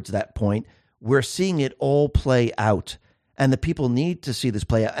move towards that point, we're seeing it all play out. And the people need to see this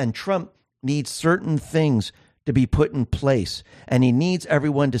play out. And Trump needs certain things to be put in place. And he needs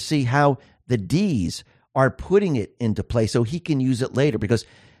everyone to see how the D's are putting it into place so he can use it later. Because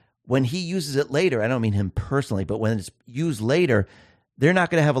when he uses it later, I don't mean him personally, but when it's used later, they're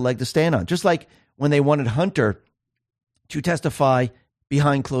not going to have a leg to stand on. Just like when they wanted Hunter to testify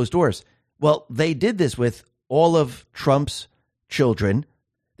behind closed doors. Well, they did this with all of Trump's children.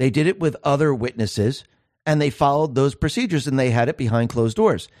 They did it with other witnesses, and they followed those procedures, and they had it behind closed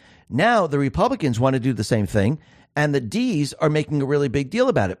doors. Now the Republicans want to do the same thing, and the D's are making a really big deal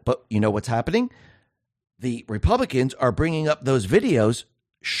about it. But you know what's happening? The Republicans are bringing up those videos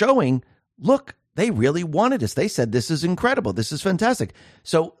showing, look, they really wanted this. They said, this is incredible. This is fantastic.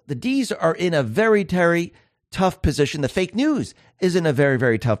 So the D's are in a very, very tough position. The fake news is in a very,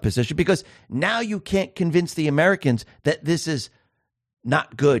 very tough position because now you can't convince the Americans that this is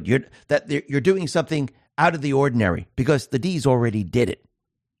not good. You're doing something out of the ordinary because the D's already did it.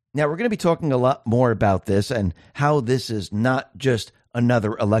 Now, we're going to be talking a lot more about this and how this is not just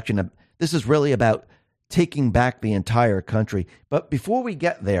another election. This is really about taking back the entire country. But before we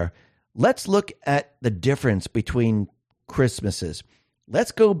get there, let's look at the difference between Christmases.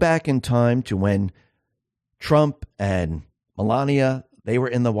 Let's go back in time to when Trump and Melania, they were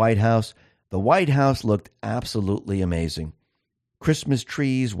in the White House. The White House looked absolutely amazing. Christmas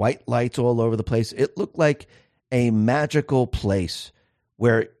trees, white lights all over the place. It looked like a magical place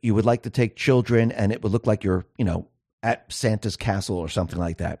where you would like to take children and it would look like you're, at Santa's castle or something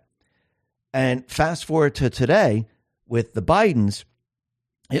like that. And fast forward to today with the Bidens,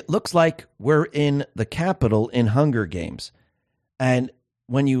 it looks like we're in the Capitol in Hunger Games. And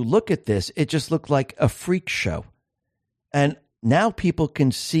when you look at this, it just looked like a freak show. And now people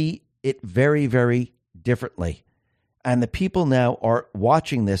can see it very, very differently. And the people now are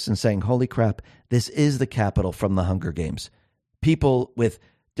watching this and saying, holy crap, this is the Capitol from the Hunger Games. People with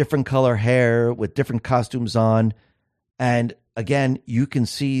different color hair, with different costumes on. And again, you can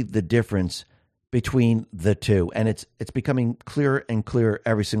see the difference between the two. And it's becoming clearer and clearer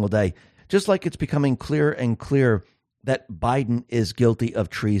every single day. Just like it's becoming clearer and clearer that Biden is guilty of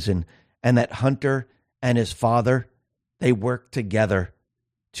treason and that Hunter and his father, they work together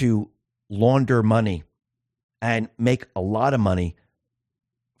to launder money and make a lot of money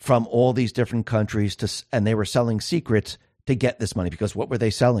from all these different countries and they were selling secrets to get this money. Because what were they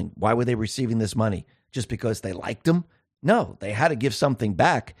selling? Why were they receiving this money? Just because they liked them? No, they had to give something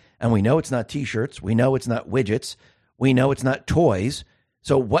back. And we know it's not T-shirts. We know it's not widgets. We know it's not toys.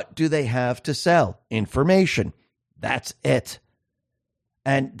 So what do they have to sell? Information. That's it.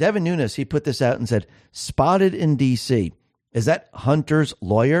 And Devin Nunes, he put this out and said, spotted in D.C. Is that Hunter's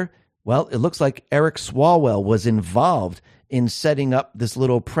lawyer? Well, it looks like Eric Swalwell was involved in setting up this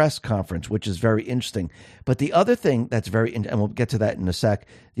little press conference, which is very interesting. But the other thing that's and we'll get to that in a sec.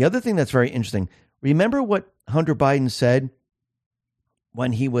 The other thing that's very interesting, remember what Hunter Biden said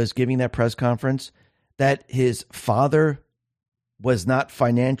when he was giving that press conference that his father was not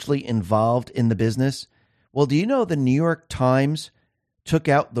financially involved in the business? Well, do you know the New York Times took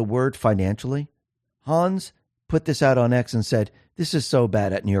out the word financially? Hans put this out on X and said, "This is so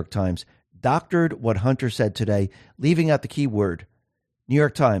bad at New York Times. Doctored what Hunter said today, leaving out the key word." New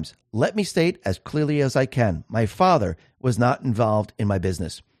York Times, "Let me state as clearly as I can, my father was not involved in my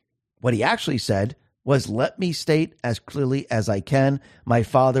business." What he actually said was, "Let me state as clearly as I can, my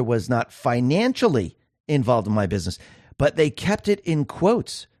father was not financially involved in my business." But they kept it in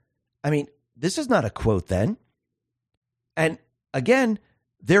quotes. I mean, this is not a quote then. And again,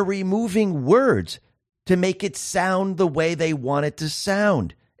 they're removing words to make it sound the way they want it to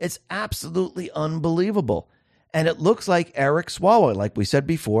sound. It's absolutely unbelievable. And it looks like Eric Swalwell, like we said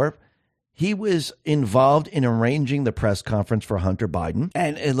before, he was involved in arranging the press conference for Hunter Biden.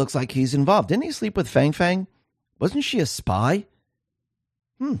 And it looks like he's involved. Didn't he sleep with Fang Fang? Wasn't she a spy?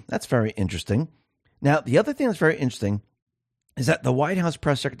 That's very interesting. Now, the other thing that's very interesting is that the White House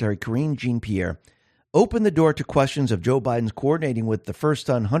press secretary, Karine Jean-Pierre, opened the door to questions of Joe Biden's coordinating with the first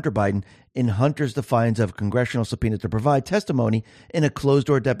son, Hunter Biden, in Hunter's defiance of a congressional subpoena to provide testimony in a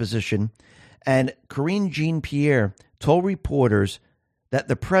closed-door deposition. And Karine Jean-Pierre told reporters that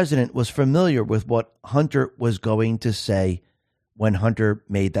the president was familiar with what Hunter was going to say when Hunter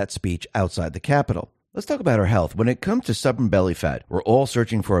made that speech outside the Capitol. Let's talk about our health. When it comes to stubborn belly fat, we're all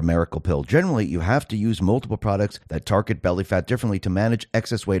searching for a miracle pill. Generally, you have to use multiple products that target belly fat differently to manage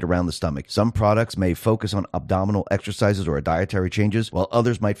excess weight around the stomach. Some products may focus on abdominal exercises or dietary changes, while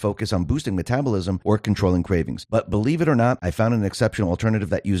others might focus on boosting metabolism or controlling cravings. But believe it or not, I found an exceptional alternative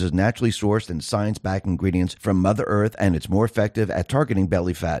that uses naturally sourced and science-backed ingredients from Mother Earth, and it's more effective at targeting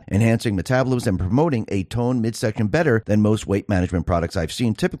belly fat, enhancing metabolism, and promoting a toned midsection better than most weight management products I've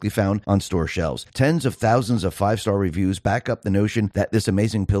seen typically found on store shelves. Tens of thousands of 5-star reviews back up the notion that this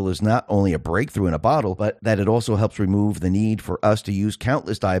amazing pill is not only a breakthrough in a bottle, but that it also helps remove the need for us to use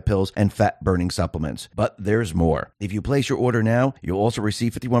countless diet pills and fat-burning supplements. But there's more. If you place your order now, you'll also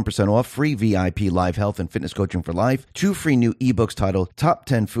receive 51% off, free VIP live health and fitness coaching for life, 2 free new ebooks titled Top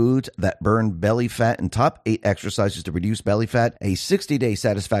 10 Foods That Burn Belly Fat and Top 8 Exercises to Reduce Belly Fat, a 60-day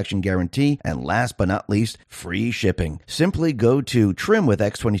satisfaction guarantee, and last but not least, free shipping. Simply go to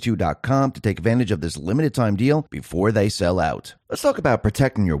trimwithx22.com to take advantage of this limited time deal before they sell out. Let's talk about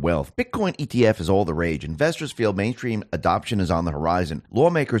protecting your wealth. Bitcoin ETF is all the rage. Investors feel mainstream adoption is on the horizon.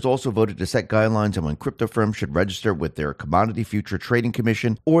 Lawmakers also voted to set guidelines on when crypto firms should register with their Commodity Future Trading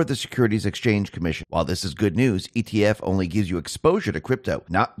Commission or the Securities Exchange Commission. While this is good news, ETF only gives you exposure to crypto,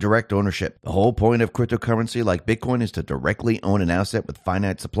 not direct ownership. The whole point of cryptocurrency like Bitcoin is to directly own an asset with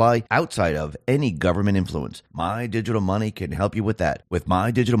finite supply outside of any government influence. My Digital Money can help you with that. With My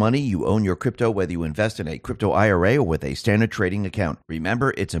Digital Money, you own your crypto whether you invest in a crypto IRA or with a standard trading account.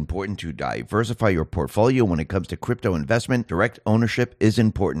 Remember, it's important to diversify your portfolio when it comes to crypto investment. Direct ownership is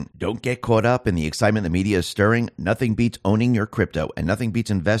important. Don't get caught up in the excitement the media is stirring. Nothing beats owning your crypto, and nothing beats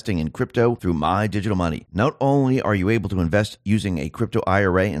investing in crypto through My Digital Money. Not only are you able to invest using a crypto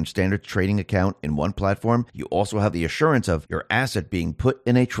IRA and standard trading account in one platform, you also have the assurance of your asset being put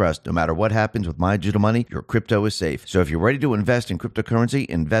in a trust. No matter what happens with My Digital Money, your crypto is safe. So if you're ready to invest in cryptocurrency,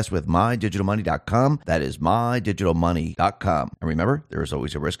 invest with MyDigitalMoney.com. That is MyDigitalMoney.com. And remember, there is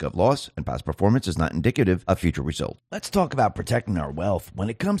always a risk of loss, and past performance is not indicative of future results. Let's talk about protecting our wealth. When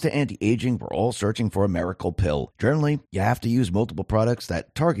it comes to anti-aging, we're all searching for a miracle pill. Generally, you have to use multiple products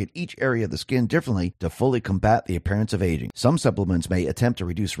that target each area of the skin differently to fully combat the appearance of aging. Some supplements may attempt to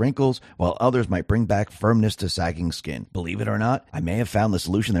reduce wrinkles, while others might bring back firmness to sagging skin. Believe it or not, I may have found the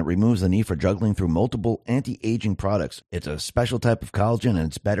solution that removes the need for juggling through multiple anti-aging products. It's a special type of collagen, and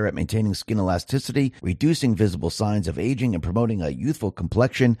it's better at maintaining skin elasticity, reducing visible signs of aging, and promoting a youthful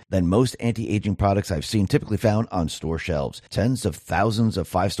complexion than most anti-aging products I've seen typically found on store shelves. Tens of thousands of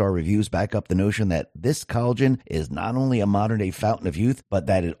 5-star reviews back up the notion that this collagen is not only a modern-day fountain of youth, but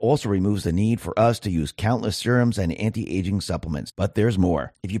that it also removes the need for us to use countless serums and anti-aging supplements. But there's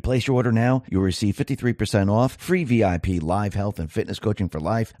more. If you place your order now, you'll receive 53% off, free VIP live health and fitness coaching for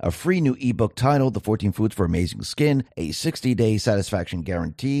life, a free new ebook titled The 14 Foods for Amazing Skin, a 60-day satisfaction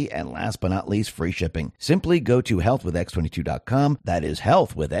guarantee, and last but not least, free shipping. Simply go to healthwithx22.com. That is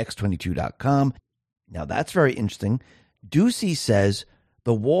healthwithx22.com. Now that's very interesting. Ducey says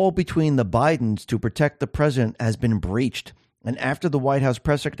the wall between the Bidens to protect the president has been breached. And after the White House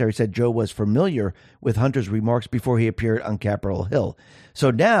press secretary said Joe was familiar with Hunter's remarks before he appeared on Capitol Hill. So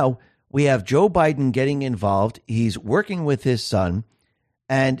now we have Joe Biden getting involved. He's working with his son,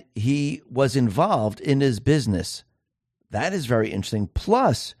 and he was involved in his business. That is very interesting.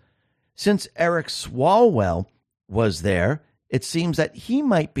 Plus, since Eric Swalwell was there, it seems that he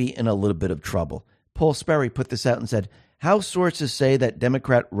might be in a little bit of trouble. Paul Sperry put this out and said, House sources say that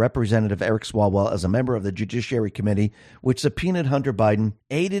Democrat Representative Eric Swalwell, as a member of the Judiciary Committee, which subpoenaed Hunter Biden,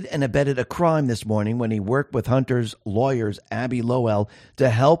 aided and abetted a crime this morning when he worked with Hunter's lawyers, Abbe Lowell,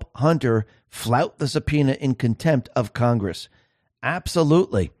 to help Hunter flout the subpoena in contempt of Congress.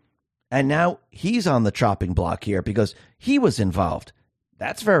 Absolutely. And now he's on the chopping block here because he was involved.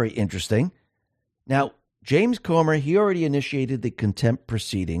 That's very interesting. Now, James Comer, he already initiated the contempt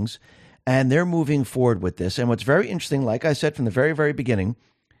proceedings, and they're moving forward with this. And what's very interesting, like I said from the very, very beginning,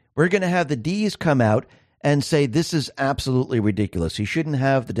 we're going to have the D's come out and say this is absolutely ridiculous. He shouldn't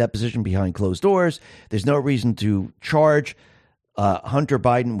have the deposition behind closed doors. There's no reason to charge Hunter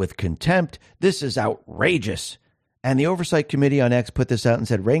Biden with contempt. This is outrageous. And the Oversight Committee on X put this out and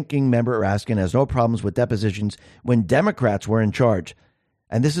said Ranking Member Raskin has no problems with depositions when Democrats were in charge.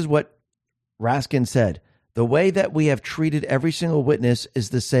 And this is what Raskin said. The way that we have treated every single witness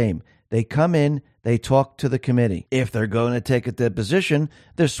is the same. They come in, they talk to the committee. If they're going to take a deposition,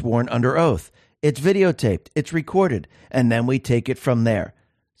 they're sworn under oath. It's videotaped, it's recorded, and then we take it from there.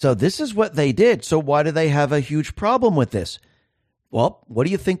 So this is what they did. So why do they have a huge problem with this? Well, what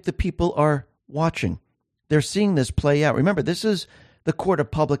do you think the people are watching? They're seeing this play out. Remember, this is the court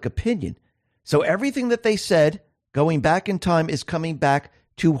of public opinion. So everything that they said going back in time is coming back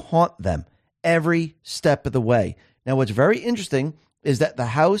to haunt them every step of the way. Now, what's very interesting is that the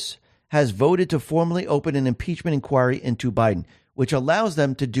House has voted to formally open an impeachment inquiry into Biden, which allows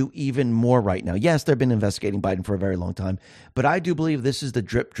them to do even more right now. Yes, they've been investigating Biden for a very long time, but I do believe this is the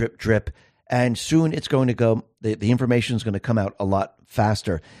drip, drip, drip. And soon it's going to go, the information is going to come out a lot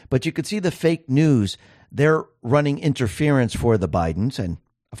faster. But you could see the fake news. They're running interference for the Bidens. And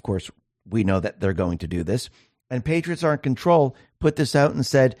of course, we know that they're going to do this. And Patriots Are in Control put this out and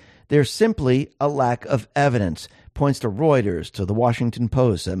said there's simply a lack of evidence. Points to Reuters, to the Washington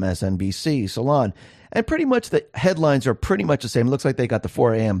Post, MSNBC, Salon. And pretty much the headlines are pretty much the same. It looks like they got the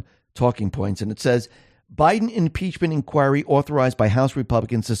 4 a.m. talking points. And it says, Biden impeachment inquiry authorized by House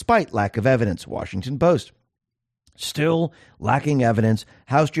Republicans despite lack of evidence. Washington Post. Still lacking evidence.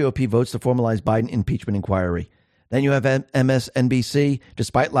 House GOP votes to formalize Biden impeachment inquiry. Then you have MSNBC.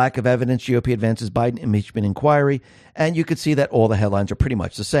 Despite lack of evidence, GOP advances Biden impeachment inquiry. And you could see that all the headlines are pretty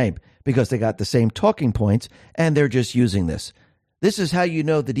much the same because they got the same talking points and they're just using this. This is how you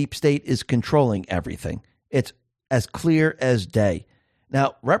know the deep state is controlling everything. It's as clear as day.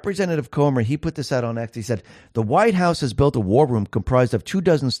 Now, Representative Comer, he put this out on X. He said, the White House has built a war room comprised of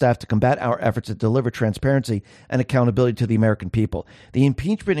 24 staff to combat our efforts to deliver transparency and accountability to the American people. The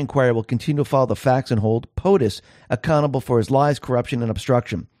impeachment inquiry will continue to follow the facts and hold POTUS accountable for his lies, corruption, and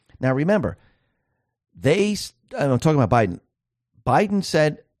obstruction. Now, remember, I'm talking about Biden. Biden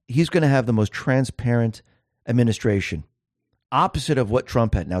said he's going to have the most transparent administration, opposite of what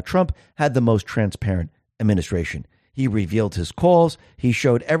Trump had. Now, Trump had the most transparent administration. He revealed his calls. He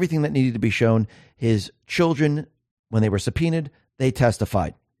showed everything that needed to be shown. His children, when they were subpoenaed, they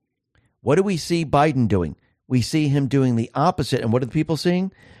testified. What do we see Biden doing? We see him doing the opposite. And what are the people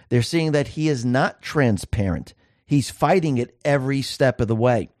seeing? They're seeing that he is not transparent. He's fighting it every step of the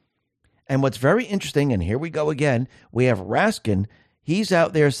way. And what's very interesting, and here we go again, we have Raskin. He's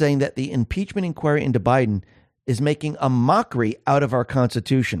out there saying that the impeachment inquiry into Biden is making a mockery out of our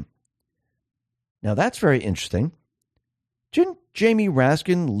Constitution. Now, that's very interesting. Didn't Jamie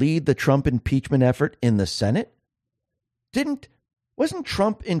Raskin lead the Trump impeachment effort in the Senate? Wasn't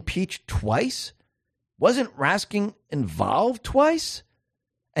Trump impeached twice? Wasn't Raskin involved twice?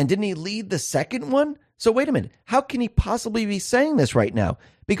 And didn't he lead the second one? So wait a minute. How can he possibly be saying this right now?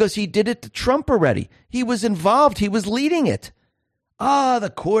 Because he did it to Trump already. He was involved. He was leading it.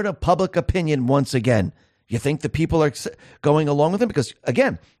 The court of public opinion once again. You think the people are going along with him? Because,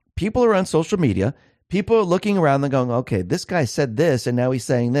 again, people are on social media. People are looking around and going, okay, this guy said this, and now he's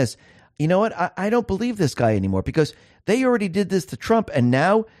saying this. You know what? I don't believe this guy anymore because they already did this to Trump, and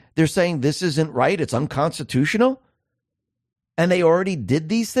now they're saying this isn't right. It's unconstitutional. And they already did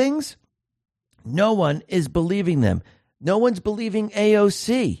these things. No one is believing them. No one's believing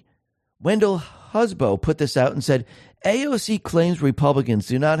AOC. Wendell Husbo put this out and said, AOC claims Republicans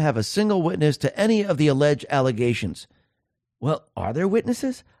do not have a single witness to any of the alleged allegations. Well, are there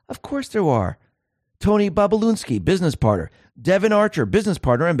witnesses? Of course there are. Tony Bobulinski, business partner. Devin Archer, business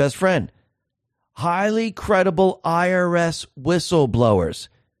partner and best friend. Highly credible IRS whistleblowers.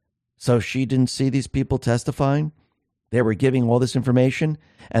 So she didn't see these people testifying? They were giving all this information,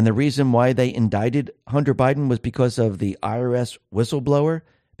 and the reason why they indicted Hunter Biden was because of the IRS whistleblower,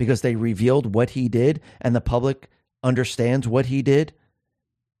 because they revealed what he did, and the public understands what he did.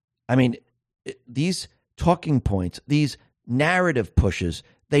 I mean, these talking points, these narrative pushes,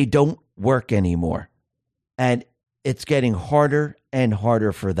 they don't work anymore. And it's getting harder and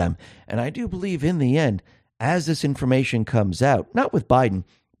harder for them. And I do believe in the end, as this information comes out, not with Biden,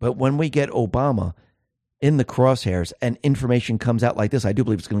 but when we get Obama in the crosshairs and information comes out like this, I do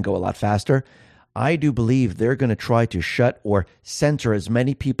believe it's going to go a lot faster. I do believe they're going to try to shut or censor as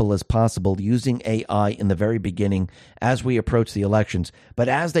many people as possible using AI in the very beginning as we approach the elections. But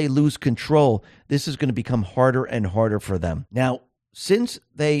as they lose control, this is going to become harder and harder for them. Now, since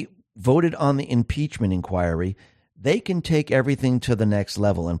they voted on the impeachment inquiry, they can take everything to the next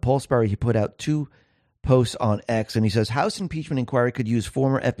level. And Paul Sperry, he put out 2 posts on X, and he says, House impeachment inquiry could use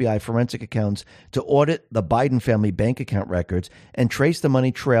former FBI forensic accounts to audit the Biden family bank account records and trace the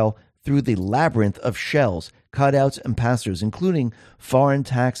money trail through the labyrinth of shells, cutouts, and pass-throughs, including foreign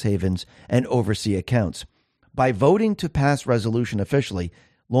tax havens and overseas accounts. By voting to pass resolution officially,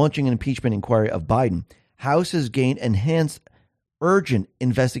 launching an impeachment inquiry of Biden, House has gained enhanced urgent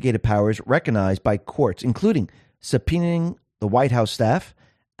investigative powers recognized by courts, including subpoenaing the White House staff,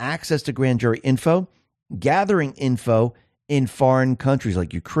 access to grand jury info, gathering info in foreign countries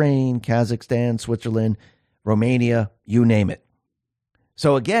like Ukraine, Kazakhstan, Switzerland, Romania, you name it.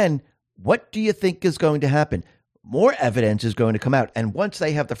 So again, what do you think is going to happen? More evidence is going to come out. And once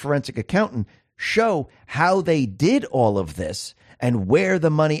they have the forensic accountant show how they did all of this and where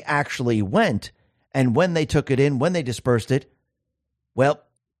the money actually went and when they took it in, when they dispersed it, well,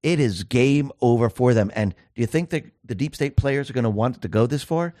 it is game over for them. And do you think that the deep state players are going to want it to go this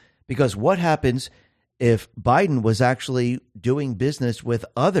far? Because what happens if Biden was actually doing business with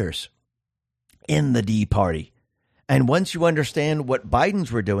others in the D Party? And once you understand what Biden's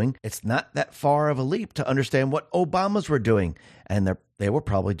were doing, it's not that far of a leap to understand what Obama's were doing. And they were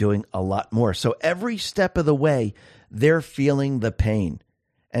probably doing a lot more. So every step of the way, they're feeling the pain.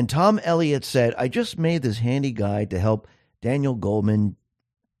 And Tom Elliott said, I just made this handy guide to help Daniel Goldman,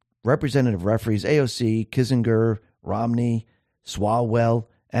 representative referees, AOC, Kissinger, Romney, Swalwell,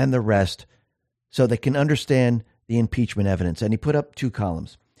 and the rest, so they can understand the impeachment evidence. And he put up 2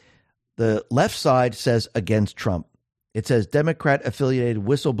 columns. The left side says against Trump. It says Democrat-affiliated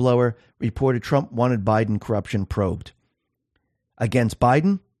whistleblower reported Trump wanted Biden corruption probed. Against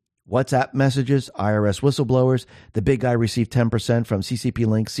Biden, WhatsApp messages, IRS whistleblowers. The big guy received 10% from CCP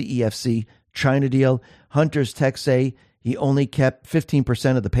Link, CEFC, China deal. Hunter's text say he only kept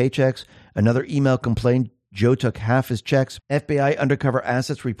 15% of the paychecks. Another email complained Joe took half his checks. FBI undercover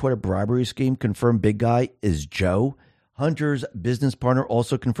assets reported bribery scheme confirmed big guy is Joe. Hunter's business partner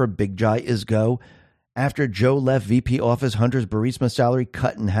also confirmed big guy is Go. After Joe left VP office, Hunter's Burisma salary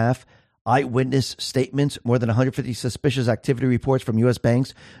cut in half. Eyewitness statements, more than 150 suspicious activity reports from U.S.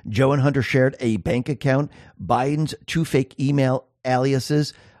 banks. Joe and Hunter shared a bank account. Biden's 2 fake email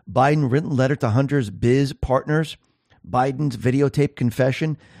aliases. Biden written letter to Hunter's biz partners. Biden's videotape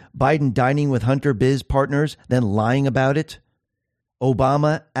confession. Biden dining with Hunter biz partners, then lying about it.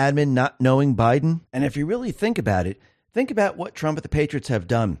 Obama admin not knowing Biden. And if you really think about it, think about what Trump and the Patriots have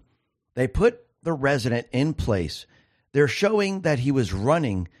done. They put the resident in place. They're showing that he was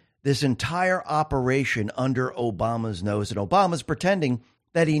running this entire operation under Obama's nose, and Obama's pretending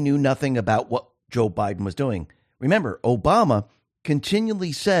that he knew nothing about what Joe Biden was doing. Remember, Obama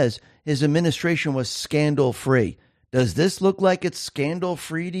continually says his administration was scandal-free. Does this look like it's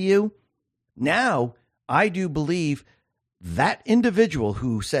scandal-free to you? Now, I do believe that individual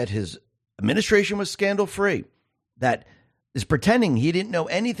who said his administration was scandal-free, that is pretending he didn't know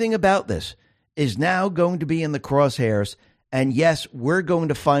anything about this, is now going to be in the crosshairs. And yes, we're going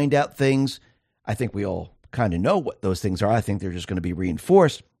to find out things. I think we all kind of know what those things are. I think they're just going to be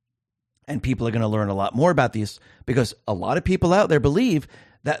reinforced. And people are going to learn a lot more about these because a lot of people out there believe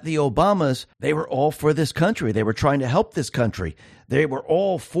that the Obamas, they were all for this country. They were trying to help this country. They were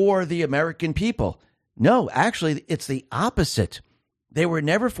all for the American people. No, actually, it's the opposite. They were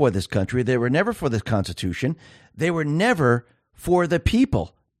never for this country. They were never for this Constitution. They were never for the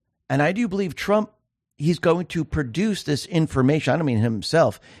people. And I do believe Trump, he's going to produce this information. I don't mean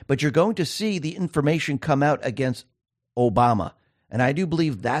himself, but you're going to see the information come out against Obama. And I do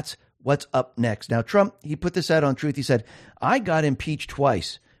believe that's what's up next. Now, Trump, he put this out on Truth. He said, I got impeached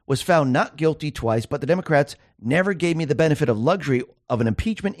twice, was found not guilty twice, but the Democrats never gave me the benefit of luxury of an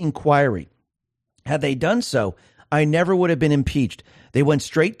impeachment inquiry. Had they done so, I never would have been impeached. They went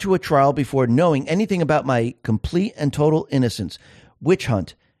straight to a trial before knowing anything about my complete and total innocence. Witch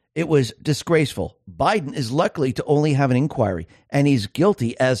hunt. It was disgraceful. Biden is lucky to only have an inquiry, and he's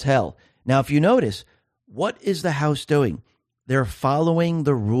guilty as hell. Now, if you notice, what is the House doing? They're following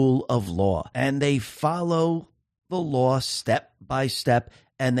the rule of law, and they follow the law step by step,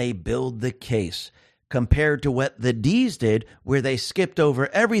 and they build the case. compared to what the D's did, where they skipped over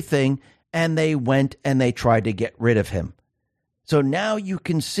everything and they went and they tried to get rid of him. So now you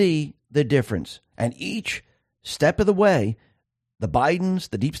can see the difference. And each step of the way, the Bidens,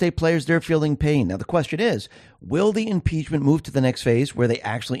 the deep state players, they're feeling pain. Now, the question is, will the impeachment move to the next phase where they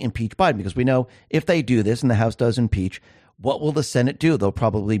actually impeach Biden? Because we know if they do this and the House does impeach, what will the Senate do? They'll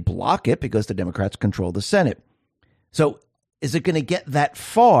probably block it because the Democrats control the Senate. So is it going to get that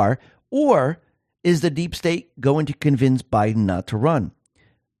far, or is the deep state going to convince Biden not to run?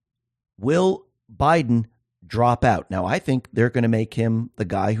 Will Biden drop out? Now, I think they're going to make him the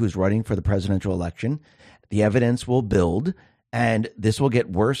guy who's running for the presidential election. The evidence will build, and this will get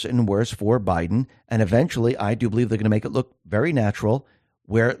worse and worse for Biden. And eventually, I do believe they're going to make it look very natural,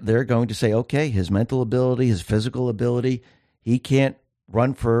 where they're going to say, okay, his mental ability, his physical ability, he can't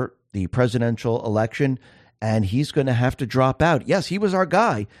run for the presidential election, and he's going to have to drop out. Yes, he was our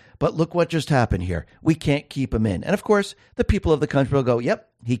guy, but look what just happened here. We can't keep him in. And of course, the people of the country will go, yep,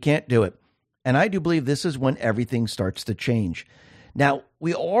 he can't do it. And I do believe this is when everything starts to change. Now,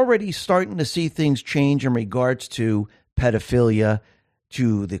 we're already starting to see things change in regards to pedophilia,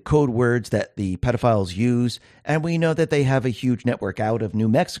 to the code words that the pedophiles use. And we know that they have a huge network out of New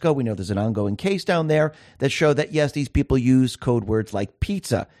Mexico. We know there's an ongoing case down there that show that, yes, these people use code words like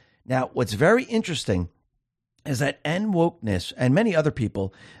pizza. Now, what's very interesting is that Wokeness and many other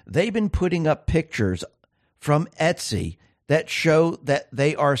people, they've been putting up pictures from Etsy that show that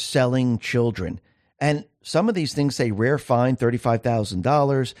they are selling children. And some of these things say rare find,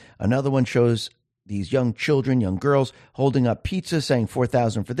 $35,000. Another one shows these young children, young girls, holding up pizza, saying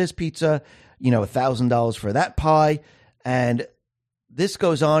 $4,000 for this pizza, $1,000 for that pie. And this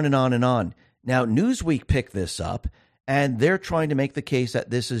goes on and on and on. Now, Newsweek picked this up, and they're trying to make the case that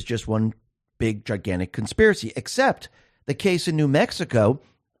this is just one big, gigantic conspiracy, except the case in New Mexico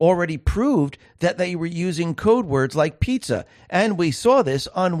already proved that they were using code words like pizza. And we saw this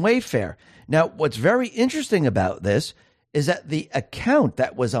on Wayfair. Now, what's very interesting about this is that the account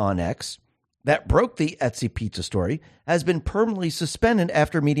that was on X that broke the Etsy pizza story has been permanently suspended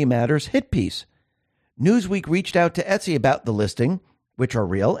after Media Matters hit piece. Newsweek reached out to Etsy about the listing, which are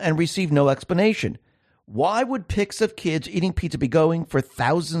real, and received no explanation. Why would pics of kids eating pizza be going for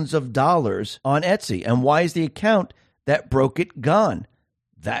thousands of dollars on Etsy? And why is the account that broke it gone?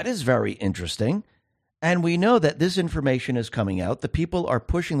 That is very interesting. And we know that this information is coming out. The people are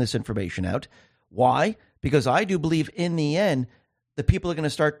pushing this information out. Why? Because I do believe in the end, the people are going to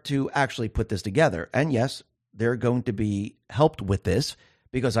start to actually put this together. And yes, they're going to be helped with this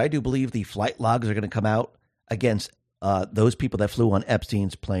because I do believe the flight logs are going to come out against those people that flew on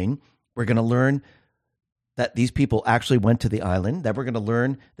Epstein's plane. We're going to learn that these people actually went to the island, that we're going to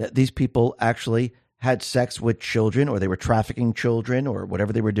learn that these people actually had sex with children, or they were trafficking children, or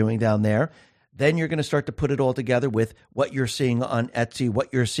whatever they were doing down there. Then you're going to start to put it all together with what you're seeing on Etsy,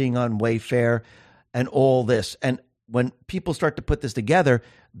 what you're seeing on Wayfair, and all this. And when people start to put this together,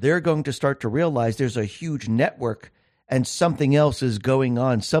 they're going to start to realize there's a huge network and something else is going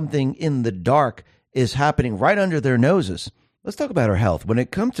on. Something in the dark is happening right under their noses. Let's talk about our health. When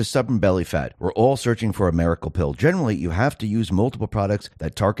it comes to stubborn belly fat, we're all searching for a miracle pill. Generally, you have to use multiple products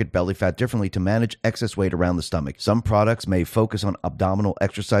that target belly fat differently to manage excess weight around the stomach. Some products may focus on abdominal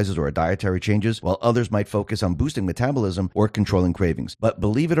exercises or dietary changes, while others might focus on boosting metabolism or controlling cravings. But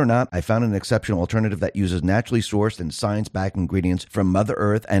believe it or not, I found an exceptional alternative that uses naturally sourced and science-backed ingredients from Mother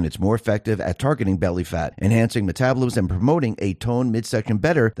Earth, and it's more effective at targeting belly fat, enhancing metabolism, and promoting a toned midsection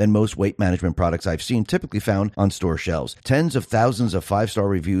better than most weight management products I've seen typically found on store shelves. Tens of thousands of 5-star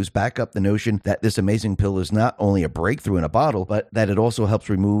reviews back up the notion that this amazing pill is not only a breakthrough in a bottle, but that it also helps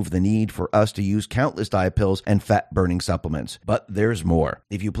remove the need for us to use countless diet pills and fat-burning supplements. But there's more.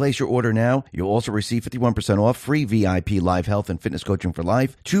 If you place your order now, you'll also receive 51% off, free VIP live health and fitness coaching for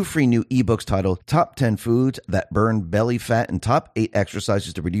life, 2 free new ebooks titled Top 10 Foods That Burn Belly Fat and Top 8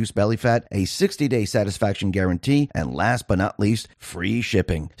 Exercises to Reduce Belly Fat, a 60-day satisfaction guarantee, and last but not least, free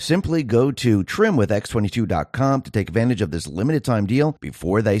shipping. Simply go to trimwithx22.com to take advantage of this limited time deal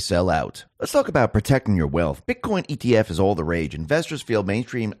before they sell out. Let's talk about protecting your wealth. Bitcoin ETF is all the rage. Investors feel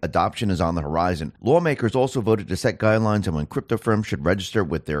mainstream adoption is on the horizon. Lawmakers also voted to set guidelines on when crypto firms should register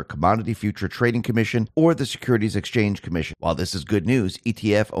with their Commodity Future Trading Commission or the Securities Exchange Commission. While this is good news,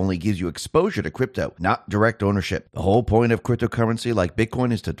 ETF only gives you exposure to crypto, not direct ownership. The whole point of cryptocurrency like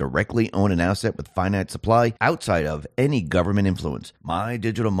Bitcoin is to directly own an asset with finite supply outside of any government influence. My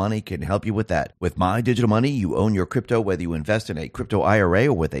Digital Money can help you with that. With My Digital Money, you own your crypto whether you invest in a crypto IRA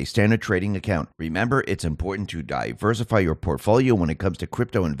or with a standard trading trading account. Remember, it's important to diversify your portfolio when it comes to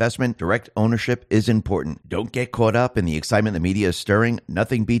crypto investment. Direct ownership is important. Don't get caught up in the excitement the media is stirring.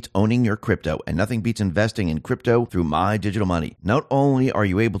 Nothing beats owning your crypto, and nothing beats investing in crypto through My Digital Money. Not only are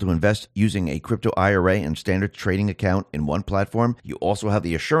you able to invest using a crypto IRA and standard trading account in one platform, you also have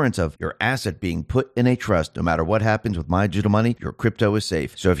the assurance of your asset being put in a trust. No matter what happens with My Digital Money, your crypto is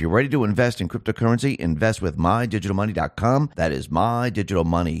safe. So if you're ready to invest in cryptocurrency, invest with MyDigitalMoney.com. That is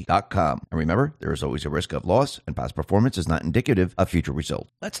MyDigitalMoney.com. And remember, there is always a risk of loss, and past performance is not indicative of future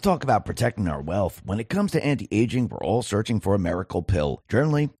results. Let's talk about protecting our wealth. When it comes to anti-aging, we're all searching for a miracle pill.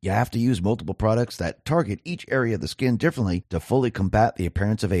 Generally, you have to use multiple products that target each area of the skin differently to fully combat the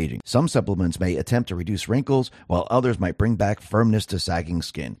appearance of aging. Some supplements may attempt to reduce wrinkles, while others might bring back firmness to sagging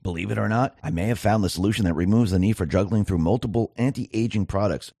skin. Believe it or not, I may have found the solution that removes the need for juggling through multiple anti-aging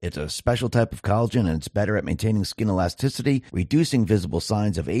products. It's a special type of collagen, and it's better at maintaining skin elasticity, reducing visible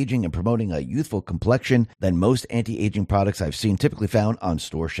signs of aging, and promoting a youthful complexion than most anti-aging products I've seen typically found on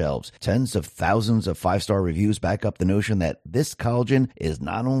store shelves. Tens of thousands of 5-star reviews back up the notion that this collagen is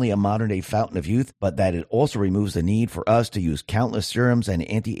not only a modern-day fountain of youth, but that it also removes the need for us to use countless serums and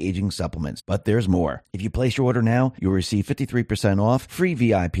anti-aging supplements. But there's more. If you place your order now, you'll receive 53% off, free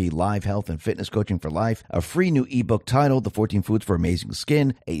VIP live health and fitness coaching for life, a free new ebook titled The 14 Foods for Amazing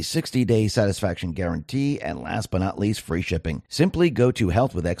Skin, a 60-day satisfaction guarantee, and last but not least, free shipping. Simply go to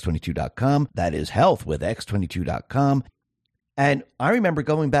healthwithx22.com. That is healthwithx22.com. And I remember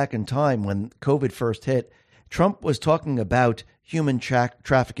going back in time when COVID first hit, Trump was talking about human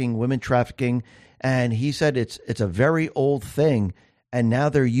trafficking, women trafficking, and he said it's a very old thing, and now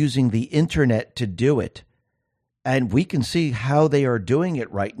they're using the internet to do it. And we can see how they are doing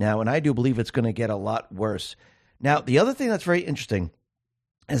it right now, and I do believe it's going to get a lot worse. Now, the other thing that's very interesting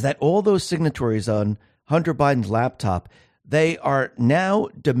is that all those signatories on Hunter Biden's laptop, they are now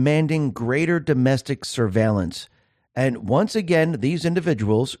demanding greater domestic surveillance. And once again, these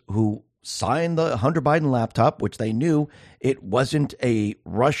individuals who signed the Hunter Biden laptop, which they knew it wasn't a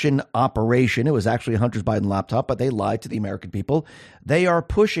Russian operation, it was actually a Hunter Biden laptop, but they lied to the American people. They are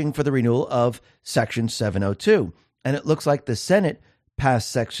pushing for the renewal of Section 702. And it looks like the Senate passed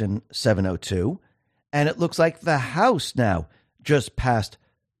Section 702. And it looks like the House now just passed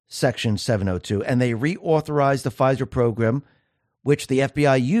Section 702. And they reauthorized the Pfizer program, which the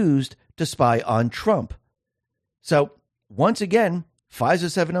FBI used to spy on Trump. So once again, Pfizer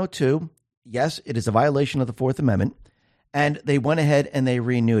 702, yes, it is a violation of the Fourth Amendment, and they went ahead and they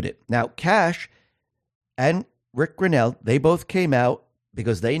renewed it. Now, Kash and Rick Grenell, they both came out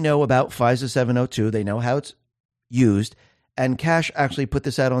because they know about Pfizer 702. They know how it's used, and Kash actually put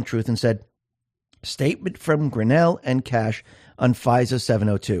this out on Truth and said, statement from Grenell and Kash on Pfizer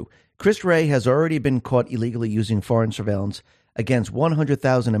 702. Chris Wray has already been caught illegally using foreign surveillance against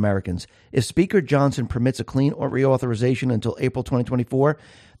 100,000 Americans. If Speaker Johnson permits a clean reauthorization until April 2024,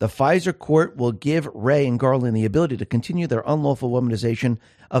 the Pfizer court will give Wray and Garland the ability to continue their unlawful womanization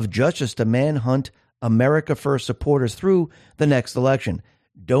of justice to manhunt America First supporters through the next election.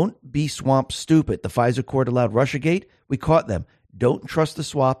 Don't be swamp stupid. The Pfizer court allowed Russiagate. We caught them. Don't trust the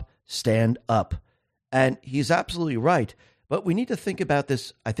swamp. Stand up. And he's absolutely right. But we need to think about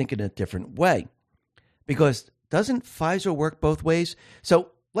this, I think, in a different way. Because doesn't Pfizer work both ways?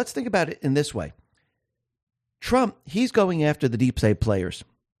 So let's think about it in this way. Trump, he's going after the deep state players,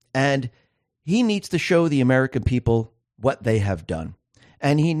 and he needs to show the American people what they have done.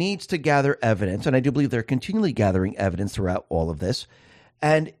 And he needs to gather evidence, and I do believe they're continually gathering evidence throughout all of this,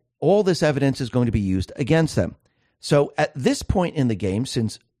 and all this evidence is going to be used against them. So at this point in the game,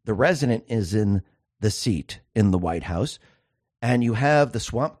 since the resident is in the seat in the White House, and you have the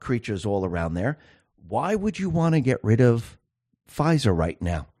swamp creatures all around there, why would you want to get rid of Pfizer right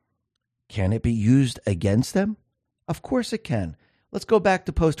now? Can it be used against them? Of course it can. Let's go back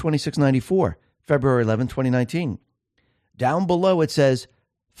to post 2694, February 11, 2019. Down below it says,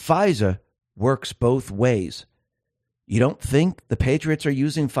 Pfizer works both ways. You don't think the Patriots are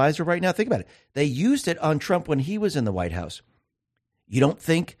using Pfizer right now? Think about it. They used it on Trump when he was in the White House. You don't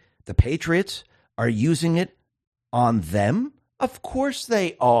think the Patriots are using it on them? Of course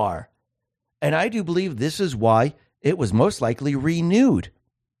they are. And I do believe this is why it was most likely renewed,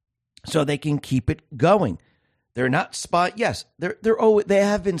 so they can keep it going. They're not spying. Yes, they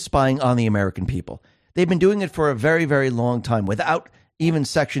have been spying on the American people. They've been doing it for a very, very long time without even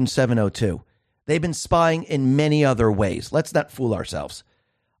Section 702. They've been spying in many other ways. Let's not fool ourselves.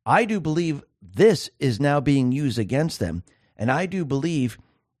 I do believe this is now being used against them, and I do believe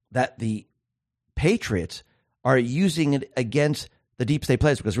that the Patriots are using it against the deep state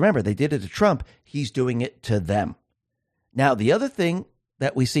players, because remember, they did it to Trump. He's doing it to them. Now, the other thing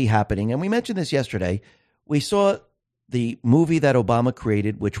that we see happening, and we mentioned this yesterday, we saw the movie that Obama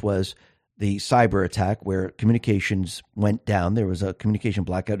created, which was the cyber attack where communications went down. There was a communication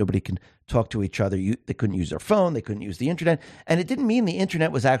blackout. Nobody can talk to each other. They couldn't use their phone. They couldn't use the internet. And it didn't mean the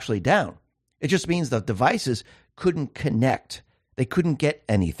internet was actually down. It just means the devices couldn't connect. They couldn't get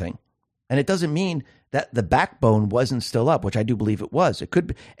anything. And it doesn't mean that the backbone wasn't still up, which I do believe it was. It could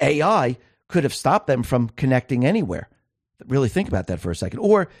be, AI could have stopped them from connecting anywhere. Really think about that for a second.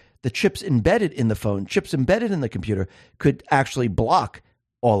 Or the chips embedded in the phone, chips embedded in the computer could actually block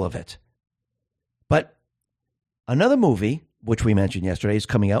all of it. But another movie, which we mentioned yesterday, is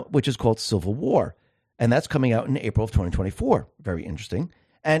coming out, which is called Civil War. And that's coming out in April of 2024. Very interesting.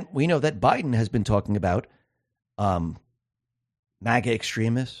 And we know that Biden has been talking about MAGA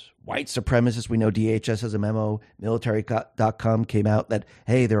extremists, white supremacists. We know DHS has a memo. Military.com came out that,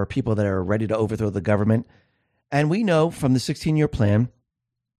 hey, there are people that are ready to overthrow the government. And we know from the 16-year plan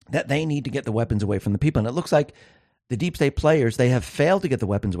that they need to get the weapons away from the people. And it looks like the deep state players, they have failed to get the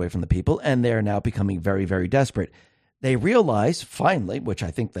weapons away from the people, and they're now becoming very, very desperate. They realize, finally, which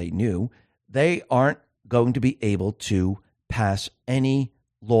I think they knew, they aren't going to be able to pass any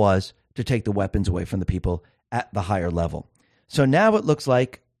laws to take the weapons away from the people at the higher level. So now it looks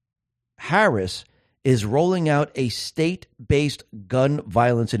like Harris is rolling out a state-based gun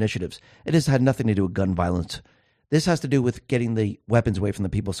violence initiatives. It has had nothing to do with gun violence. This has to do with getting the weapons away from the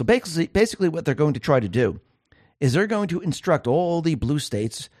people. So basically what they're going to try to do is they're going to instruct all the blue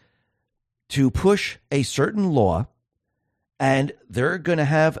states to push a certain law, and they're going to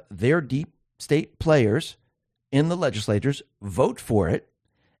have their deep state players in the legislatures vote for it,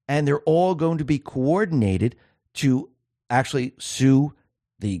 and they're all going to be coordinated to actually sue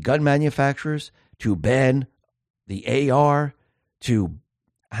the gun manufacturers, to ban the AR, to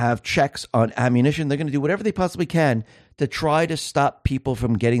have checks on ammunition. They're going to do whatever they possibly can to try to stop people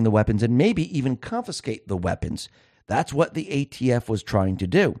from getting the weapons and maybe even confiscate the weapons. That's what the ATF was trying to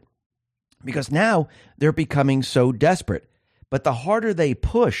do, because now they're becoming so desperate. But the harder they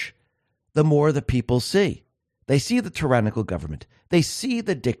push, the more the people see. They see the tyrannical government. They see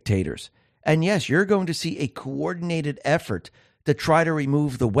the dictators. And yes, you're going to see a coordinated effort to try to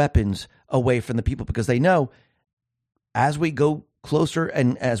remove the weapons away from the people, because they know as we go closer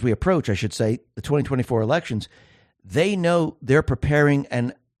and as we approach, I should say, the 2024 elections, they know they're preparing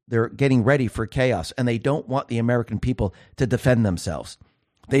and they're getting ready for chaos, and they don't want the American people to defend themselves.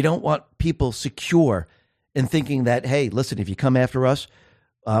 They don't want people secure in thinking that, hey, listen, if you come after us,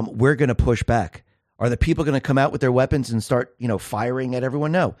 we're going to push back. Are the people going to come out with their weapons and start, firing at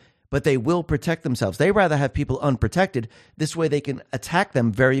everyone? No, but they will protect themselves. They rather have people unprotected. This way they can attack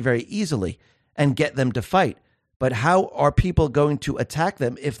them very, very easily and get them to fight. But how are people going to attack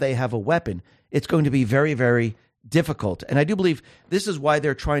them if they have a weapon? It's going to be very, very difficult. And I do believe this is why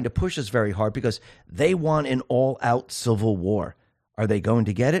they're trying to push us very hard, because they want an all-out civil war. Are they going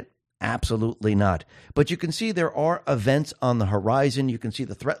to get it? Absolutely not. But you can see there are events on the horizon. You can see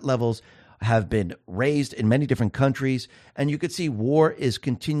the threat levels have been raised in many different countries, and you could see war is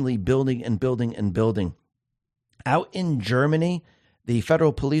continually building and building and building. Out in Germany, the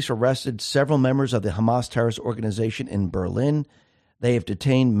federal police arrested several members of the Hamas terrorist organization in Berlin. They have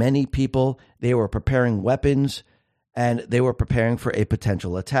detained many people. They were preparing weapons, and they were preparing for a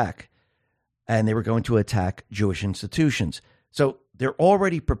potential attack. And they were going to attack Jewish institutions. So they're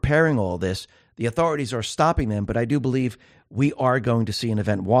already preparing all this. The authorities are stopping them, but I do believe we are going to see an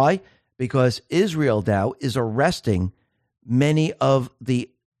event. Why? Because Israel now is arresting many of the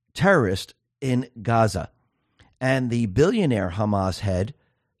terrorists in Gaza. And the billionaire Hamas head,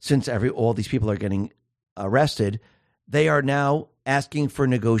 since all these people are getting arrested, they are now asking for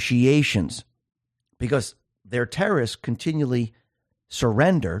negotiations because their terrorists continually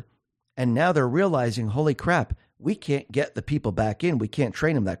surrender. And now they're realizing, holy crap, we can't get the people back in. We can't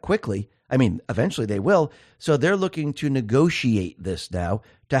train them that quickly. I mean, eventually they will. So they're looking to negotiate this now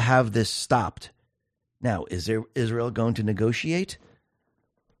to have this stopped. Now, is Israel going to negotiate?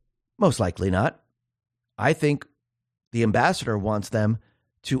 Most likely not. I think the ambassador wants them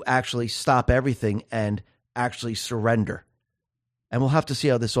to actually stop everything and actually surrender. And we'll have to see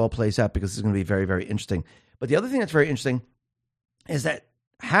how this all plays out, because it's going to be very, very interesting. But the other thing that's very interesting is that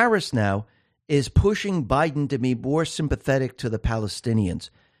Harris now is pushing Biden to be more sympathetic to the Palestinians,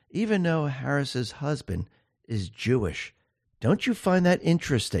 even though Harris's husband is Jewish. Don't you find that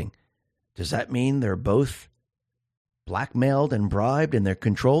interesting? Does that mean they're both blackmailed and bribed and they're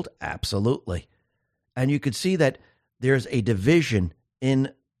controlled? Absolutely. And you could see that there's a division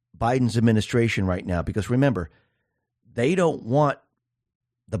in Biden's administration right now, because remember, they don't want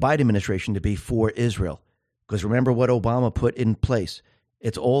the Biden administration to be for Israel, because remember what Obama put in place.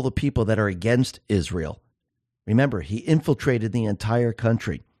 It's all the people that are against Israel. Remember, he infiltrated the entire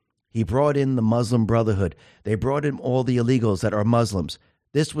country. He brought in the Muslim Brotherhood. They brought in all the illegals that are Muslims.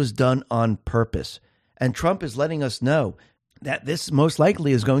 This was done on purpose. And Trump is letting us know that this most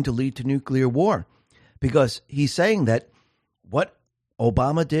likely is going to lead to nuclear war, because he's saying that what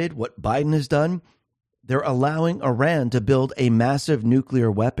Obama did, what Biden has done, they're allowing Iran to build a massive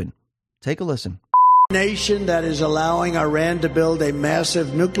nuclear weapon. Take a listen. Nation that is allowing Iran to build a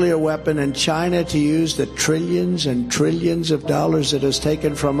massive nuclear weapon and China to use the trillions and trillions of dollars it has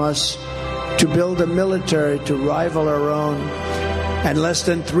taken from us to build a military to rival our own. And less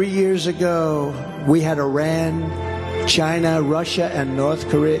than 3 years ago, we had Iran, China, Russia, and North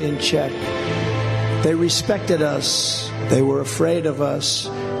Korea in check. They respected us. They were afraid of us.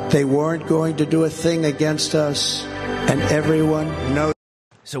 They weren't going to do a thing against us. And everyone knows.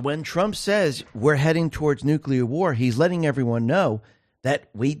 So when Trump says we're heading towards nuclear war, he's letting everyone know that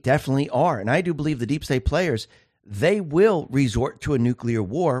we definitely are. And I do believe the deep state players, they will resort to a nuclear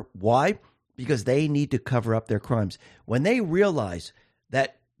war. Why? Because they need to cover up their crimes. When they realize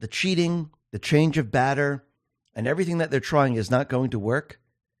that the cheating, the change of batter, and everything that they're trying is not going to work,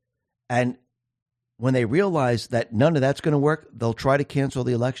 and when they realize that none of that's going to work, they'll try to cancel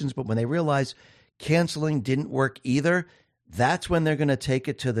the elections. But when they realize canceling didn't work either, that's when they're going to take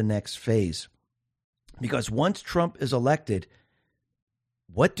it to the next phase. Because once Trump is elected,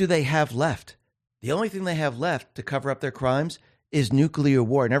 what do they have left? The only thing they have left to cover up their crimes is nuclear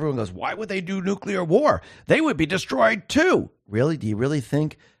war. And everyone goes, why would they do nuclear war? They would be destroyed too. Really? Do you really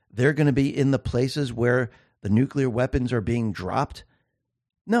think they're going to be in the places where the nuclear weapons are being dropped?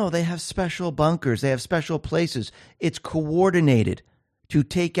 No, they have special bunkers. They have special places. It's coordinated to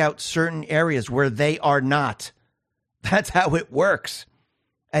take out certain areas where they are not. That's how it works.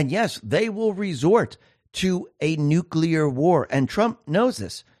 And yes, they will resort to a nuclear war. And Trump knows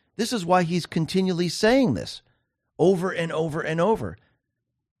this. This is why he's continually saying this over and over and over.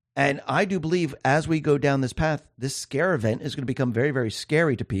 And I do believe as we go down this path, this scare event is going to become very, very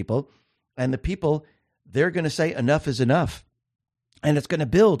scary to people. And the people, they're going to say enough is enough. And it's going to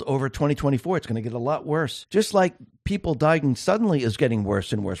build over 2024. It's going to get a lot worse. Just like people dying suddenly is getting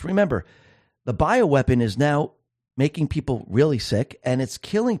worse and worse. Remember, the bioweapon is now making people really sick, and it's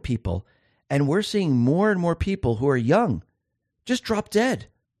killing people. And we're seeing more and more people who are young just drop dead.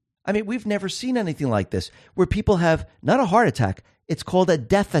 I mean, we've never seen anything like this, where people have not a heart attack, it's called a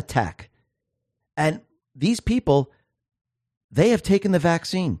death attack. And these people, they have taken the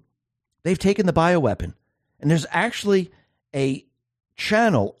vaccine. They've taken the bioweapon. And there's actually a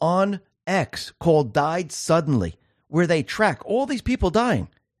channel on X called Died Suddenly, where they track all these people dying.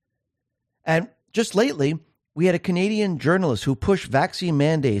 And just lately, we had a Canadian journalist who pushed vaccine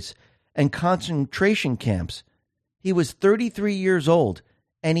mandates and concentration camps. He was 33 years old,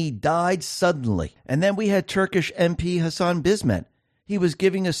 and he died suddenly. And then we had Turkish MP Hasan Bismet. He was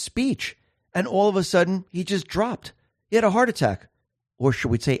giving a speech, and all of a sudden, he just dropped. He had a heart attack, or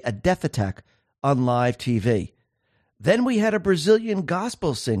should we say a death attack, on live TV. Then we had a Brazilian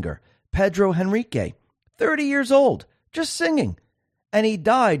gospel singer, Pedro Henrique, 30 years old, just singing. And he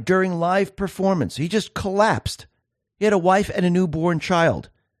died during live performance. He just collapsed. He had a wife and a newborn child.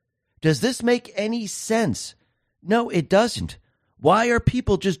 Does this make any sense? No, it doesn't. Why are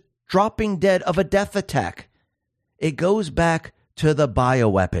people just dropping dead of a death attack? It goes back to the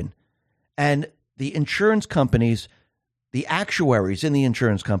bioweapon. And the insurance companies, the actuaries in the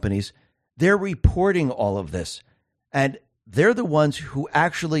insurance companies, they're reporting all of this. And they're the ones who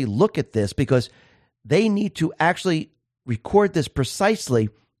actually look at this because they need to actually record this precisely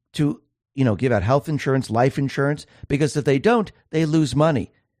to, give out health insurance, life insurance, because if they don't, they lose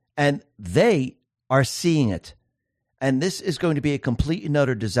money. And they are seeing it. And this is going to be a complete and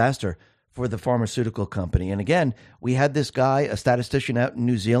utter disaster for the pharmaceutical company. And again, we had this guy, a statistician out in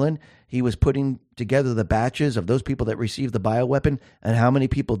New Zealand. He was putting together the batches of those people that received the bioweapon and how many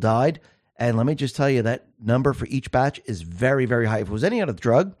people died. And let me just tell you, that number for each batch is very, very high. If it was any other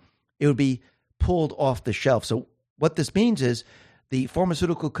drug, it would be pulled off the shelf. So what this means is the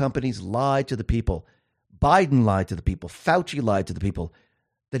pharmaceutical companies lied to the people. Biden lied to the people. Fauci lied to the people.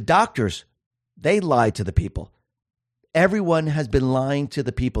 The doctors, they lied to the people. Everyone has been lying to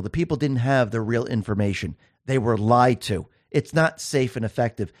the people. The people didn't have the real information. They were lied to. It's not safe and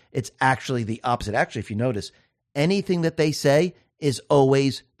effective. It's actually the opposite. Actually, if you notice, anything that they say is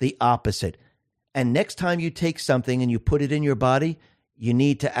always the opposite. And next time you take something and you put it in your body, you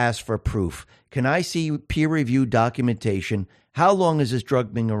need to ask for proof. Can I see peer-reviewed documentation? How long has this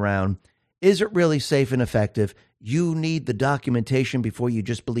drug been around? Is it really safe and effective? You need the documentation before you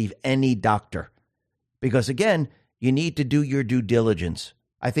just believe any doctor. Because again, You need to do your due diligence.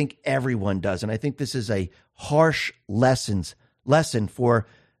 I think everyone does. And I think this is a harsh lesson for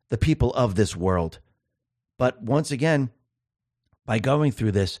the people of this world. But once again, by going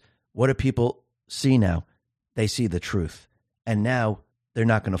through this, what do people see now? They see the truth. And now they're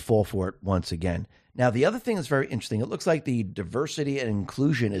not going to fall for it once again. Now, the other thing that's very interesting, it looks like the diversity and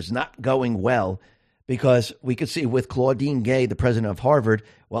inclusion is not going well, because we could see with Claudine Gay, the president of Harvard,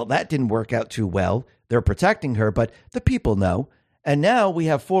 well, that didn't work out too well. They're protecting her, but the people know. And now we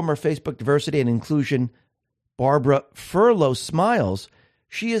have former Facebook diversity and inclusion Barbara Furlow Smiles.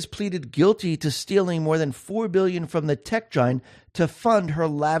 She has pleaded guilty to stealing more than $4 billion from the tech giant to fund her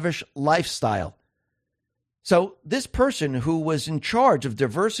lavish lifestyle. So this person who was in charge of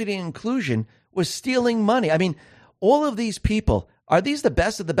diversity and inclusion was stealing money. I mean, all of these people, are these the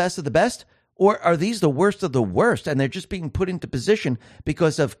best of the best of the best? Or are these the worst of the worst? And they're just being put into position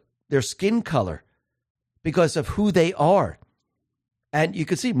because of their skin color, because of who they are. And you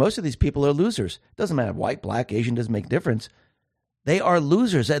can see most of these people are losers. Doesn't matter, white, black, Asian, doesn't make a difference. They are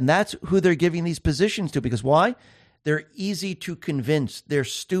losers, and that's who they're giving these positions to. Because why? They're easy to convince. They're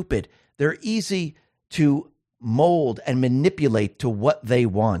stupid. They're easy to mold and manipulate to what they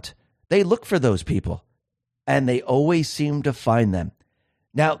want. They look for those people, and they always seem to find them.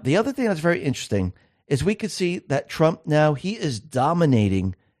 Now, the other thing that's very interesting is we could see that Trump now, he is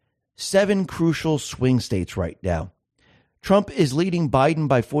dominating 7 crucial swing states right now. Trump is leading Biden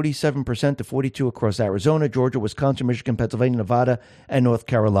by 47% to 42% across Arizona, Georgia, Wisconsin, Michigan, Pennsylvania, Nevada, and North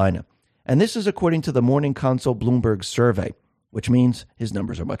Carolina. And this is according to the Morning Consult Bloomberg survey, which means his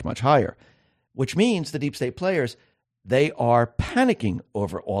numbers are much, much higher, which means the deep state players, they are panicking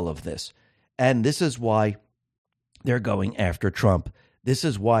over all of this. And this is why they're going after Trump. This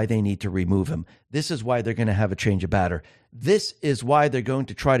is why they need to remove him. This is why they're going to have a change of batter. This is why they're going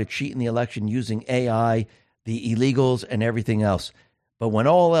to try to cheat in the election using AI, the illegals, and everything else. But when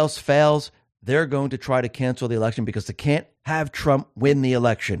all else fails, they're going to try to cancel the election because they can't have Trump win the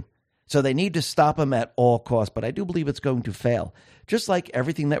election. So they need to stop him at all costs. But I do believe it's going to fail. Just like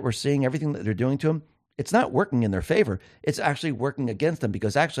everything that we're seeing, everything that they're doing to him, it's not working in their favor. It's actually working against them,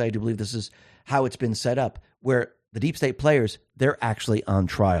 because actually I do believe this is how it's been set up, where the deep state players, they're actually on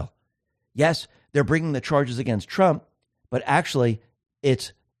trial. Yes, they're bringing the charges against Trump, but actually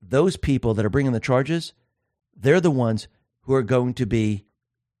it's those people that are bringing the charges, they're the ones who are going to be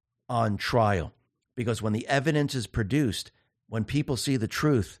on trial. Because when the evidence is produced, when people see the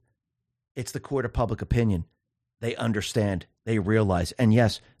truth, it's the court of public opinion. They understand, they realize, and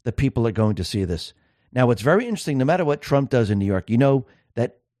yes, the people are going to see this. Now, what's very interesting, no matter what Trump does in New York, you know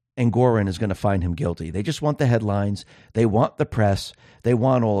that Engoron is going to find him guilty. They just want the headlines. They want the press. They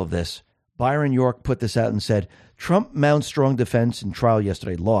want all of this. Byron York put this out and said, Trump mounts strong defense in trial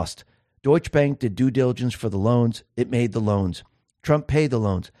yesterday, lost. Deutsche Bank did due diligence for the loans. It made the loans. Trump paid the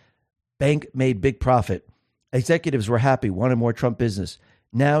loans. Bank made big profit. Executives were happy, wanted more Trump business.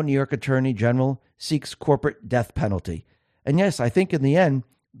 Now New York Attorney General seeks corporate death penalty. And yes, I think in the end,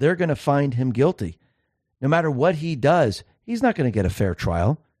 they're going to find him guilty. No matter what he does, he's not going to get a fair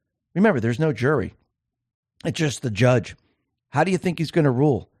trial. Remember, there's no jury. It's just the judge. How do you think he's going to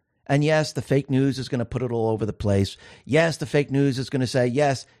rule? And yes, the fake news is going to put it all over the place. Yes, the fake news is going to say,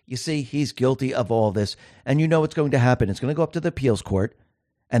 yes, you see, he's guilty of all this. And you know what's going to happen. It's going to go up to the appeals court,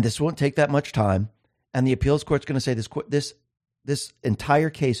 and this won't take that much time. And the appeals court's going to say this entire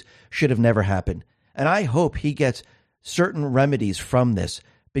case should have never happened. And I hope he gets certain remedies from this,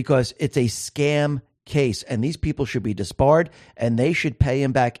 because it's a scam case, and these people should be disbarred, and they should pay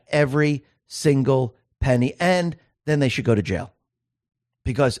him back every single penny, and then they should go to jail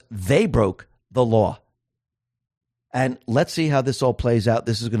because they broke the law. And let's see how this all plays out.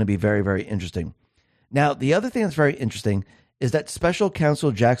 This is going to be very, very interesting. Now, the other thing that's very interesting is that special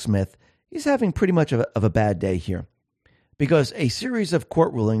counsel Jack Smith, he's having pretty much of a bad day here, because a series of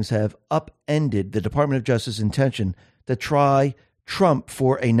court rulings have upended the Department of Justice's intention to try Trump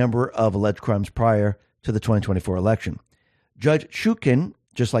for a number of alleged crimes prior to the 2024 election. Judge Shukin,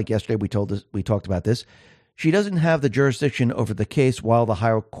 just like yesterday we talked about this, she doesn't have the jurisdiction over the case while the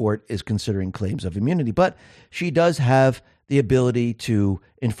higher court is considering claims of immunity, but she does have the ability to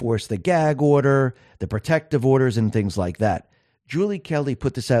enforce the gag order, the protective orders, and things like that. Julie Kelly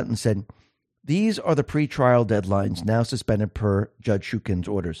put this out and said, these are the pretrial deadlines now suspended per Judge Shukin's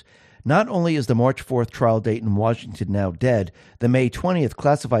orders. Not only is the March 4th trial date in Washington now dead, the May 20th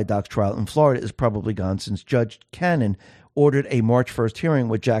classified docs trial in Florida is probably gone, since Judge Cannon ordered a March 1st hearing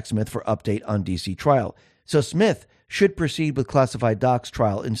with Jack Smith for update on D.C. trial. So Smith should proceed with classified docs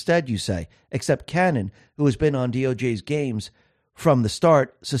trial instead, you say, except Cannon, who has been on DOJ's games from the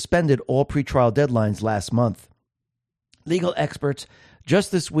start, suspended all pretrial deadlines last month. Legal experts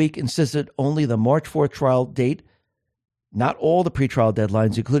just this week insisted only the March 4th trial date, not all the pretrial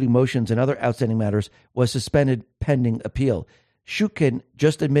deadlines, including motions and other outstanding matters, was suspended pending appeal. Shukin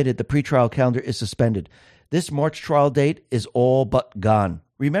just admitted the pretrial calendar is suspended. This March trial date is all but gone.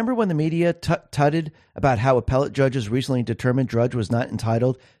 Remember when the media tutted about how appellate judges recently determined Drudge was not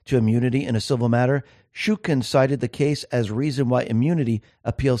entitled to immunity in a civil matter? Shukin cited the case as reason why immunity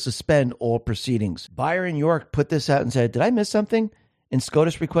appeals suspend all proceedings. Byron York put this out and said, did I miss something? In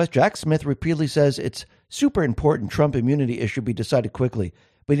SCOTUS request, Jack Smith repeatedly says it's super important Trump immunity issue be decided quickly,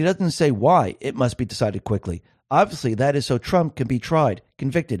 but he doesn't say why it must be decided quickly. Obviously, that is so Trump can be tried,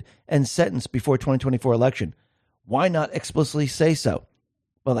 convicted, and sentenced before 2024 election. Why not explicitly say so?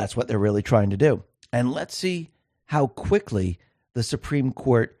 Well, that's what they're really trying to do. And let's see how quickly the Supreme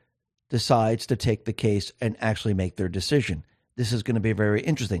Court decides to take the case and actually make their decision. This is going to be very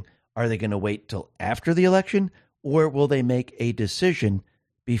interesting. Are they going to wait till after the election, or will they make a decision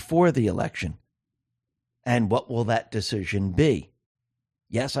before the election? And what will that decision be?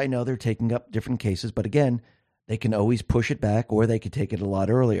 Yes, I know they're taking up different cases, but again, they can always push it back or they could take it a lot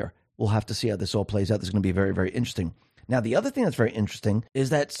earlier. We'll have to see how this all plays out. This is going to be very, very interesting. Now, the other thing that's very interesting is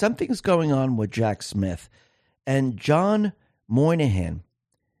that something's going on with Jack Smith. And John Moynihan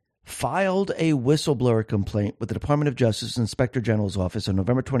filed a whistleblower complaint with the Department of Justice Inspector General's office on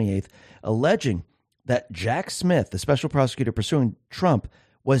November 28th, alleging that Jack Smith, the special prosecutor pursuing Trump,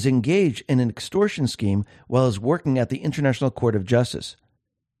 was engaged in an extortion scheme while he was working at the International Court of Justice.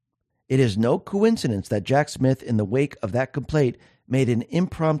 It is no coincidence that Jack Smith, in the wake of that complaint, made an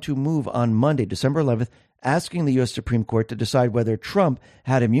impromptu move on Monday, December 11th, asking the U.S. Supreme Court to decide whether Trump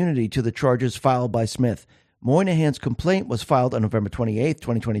had immunity to the charges filed by Smith. Moynihan's complaint was filed on November 28,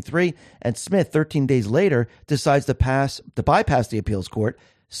 2023, and Smith, 13 days later, decides to bypass the appeals court.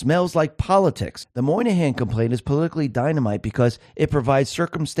 Smells like politics. The Moynihan complaint is politically dynamite because it provides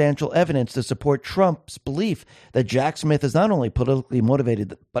circumstantial evidence to support Trump's belief that Jack Smith is not only politically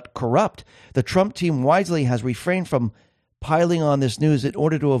motivated but corrupt. The Trump team wisely has refrained from piling on this news in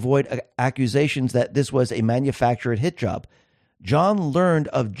order to avoid accusations that this was a manufactured hit job. John learned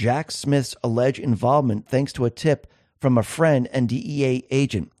of Jack Smith's alleged involvement thanks to a tip from a friend and DEA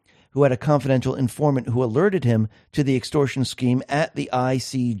agent who had a confidential informant who alerted him to the extortion scheme at the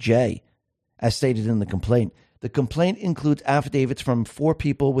ICJ, as stated in the complaint. The complaint includes affidavits from 4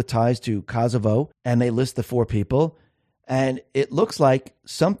 people with ties to Kosovo, and they list the 4 people. And it looks like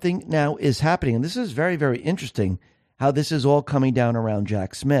something now is happening. And this is very, very interesting how this is all coming down around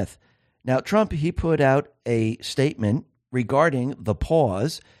Jack Smith. Now, Trump, he put out a statement regarding the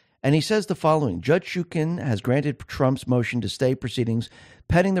pause, and he says the following: Judge Shukin has granted Trump's motion to stay proceedings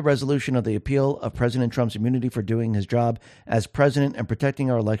pending the resolution of the appeal of President Trump's immunity for doing his job as president and protecting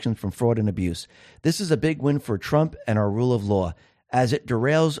our elections from fraud and abuse. This is a big win for Trump and our rule of law, as it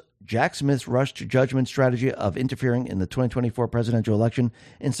derails Jack Smith's rush to judgment strategy of interfering in the 2024 presidential election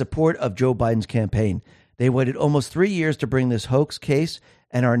in support of Joe Biden's campaign. They waited almost 3 years to bring this hoax case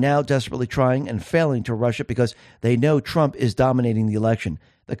and are now desperately trying and failing to rush it because they know Trump is dominating the election.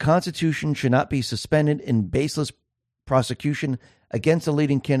 The Constitution should not be suspended in baseless prosecution against a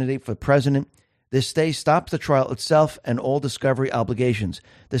leading candidate for president. This stay stops the trial itself and all discovery obligations.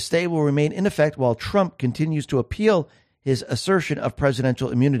 The stay will remain in effect while Trump continues to appeal his assertion of presidential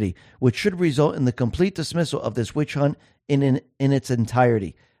immunity, which should result in the complete dismissal of this witch hunt in its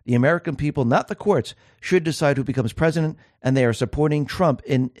entirety. The American people, not the courts, should decide who becomes president, and they are supporting Trump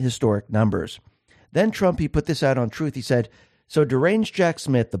in historic numbers. Then Trump, he put this out on Truth. He said, so deranged Jack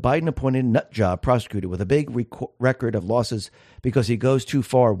Smith, the Biden-appointed nutjob prosecutor with a big record of losses because he goes too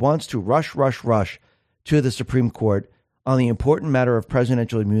far, wants to rush to the Supreme Court on the important matter of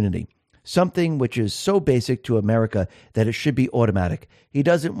presidential immunity, something which is so basic to America that it should be automatic. He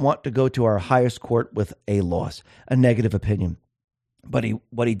doesn't want to go to our highest court with a loss, a negative opinion. But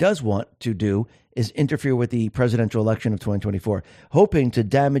what he does want to do is interfere with the presidential election of 2024, hoping to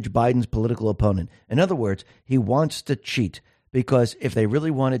damage Biden's political opponent. In other words, he wants to cheat. Because if they really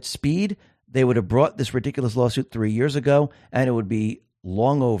wanted speed, they would have brought this ridiculous lawsuit 3 years ago, and it would be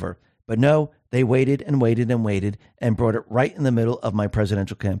long over. But no, they waited and waited and waited and brought it right in the middle of my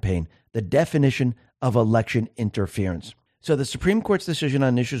presidential campaign, the definition of election interference. So the Supreme Court's decision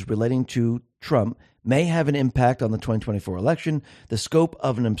on issues relating to Trump may have an impact on the 2024 election. The scope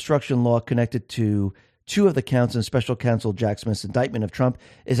of an obstruction law connected to 2 of the counts in special counsel Jack Smith's indictment of Trump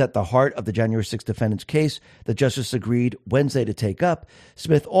is at the heart of the January 6th defendant's case. The justice agreed Wednesday to take up.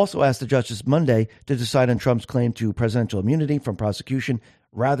 Smith also asked the justice Monday to decide on Trump's claim to presidential immunity from prosecution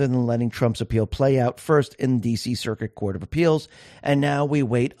rather than letting Trump's appeal play out first in D.C. Circuit Court of Appeals. And now we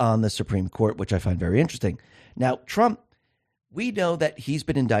wait on the Supreme Court, which I find very interesting. Now, Trump, We know that he's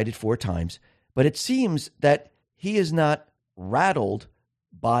been indicted 4 times, but it seems that he is not rattled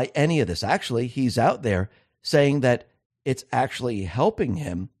by any of this. Actually, he's out there saying that it's actually helping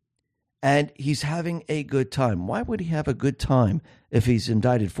him and he's having a good time. Why would he have a good time if he's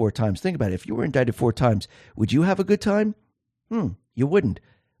indicted 4 times? Think about it. If you were indicted 4 times, would you have a good time? You wouldn't.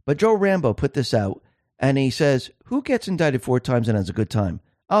 But Joe Rambo put this out and he says, who gets indicted 4 times and has a good time?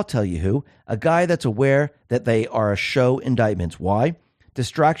 I'll tell you who. A guy that's aware that they are show indictments. Why?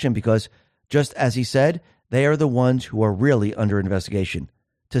 Distraction, because just as he said, they are the ones who are really under investigation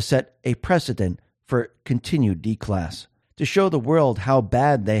to set a precedent for continued D-class, to show the world how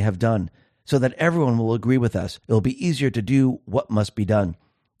bad they have done so that everyone will agree with us. It'll be easier to do what must be done.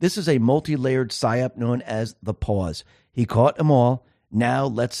 This is a multi-layered psyop known as the pause. He caught them all. Now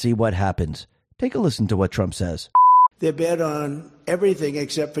let's see what happens. Take a listen to what Trump says. They're bad on everything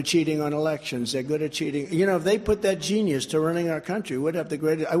except for cheating on elections. They're good at cheating. You know, if they put that genius to running our country, we'd have the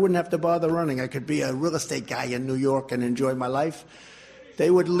greatest. I wouldn't have to bother running. I could be a real estate guy in New York and enjoy my life. They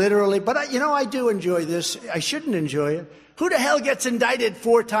would literally, but I do enjoy this. I shouldn't enjoy it. Who the hell gets indicted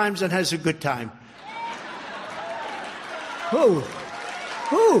 4 times and has a good time? Who?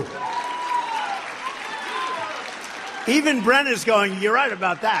 Even Brenna's going, you're right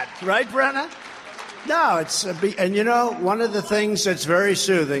about that. Right, Brenna? No, and you know, one of the things that's very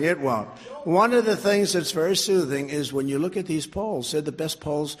soothing, it won't. One of the things that's very soothing is when you look at these polls, they're the best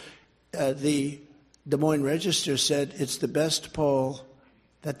polls. The Des Moines Register said it's the best poll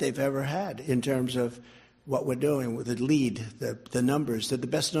that they've ever had in terms of what we're doing with the lead, the numbers. They're the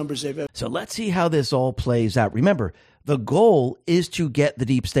best numbers they've ever. So let's see how this all plays out. Remember, the goal is to get the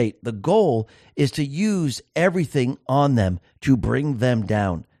deep state. The goal is to use everything on them to bring them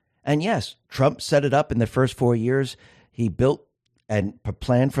down. And yes, Trump set it up in the first 4 years. He built and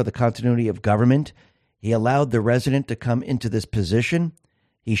planned for the continuity of government. He allowed the resident to come into this position.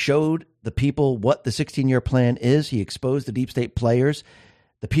 He showed the people what the 16-year plan is. He exposed the deep state players.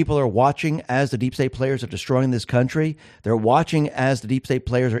 The people are watching as the deep state players are destroying this country. They're watching as the deep state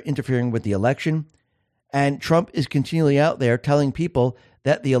players are interfering with the election. And Trump is continually out there telling people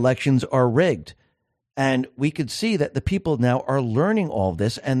that the elections are rigged. And we could see that the people now are learning all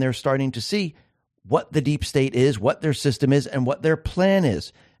this, and they're starting to see what the deep state is, what their system is, and what their plan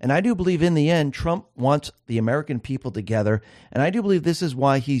is. And I do believe in the end, Trump wants the American people together. And I do believe this is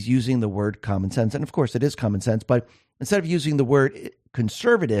why he's using the word common sense. And of course, it is common sense. But instead of using the word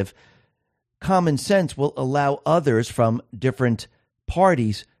conservative, common sense will allow others from different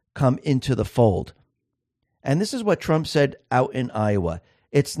parties come into the fold. And this is what Trump said out in Iowa.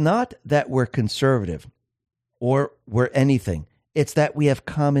 It's not that we're conservative or we're anything. It's that we have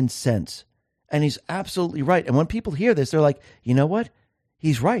common sense. And he's absolutely right. And when people hear this, they're like, you know what?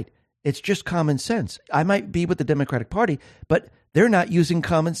 He's right. It's just common sense. I might be with the Democratic Party, but they're not using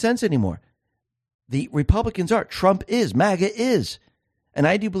common sense anymore. The Republicans are. Trump is. MAGA is. And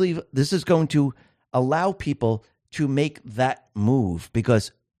I do believe this is going to allow people to make that move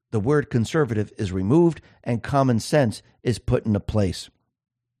because the word conservative is removed and common sense is put into place.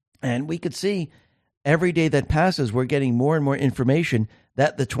 And we could see every day that passes, we're getting more and more information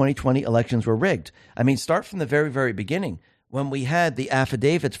that the 2020 elections were rigged. I mean, start from the very, very beginning when we had the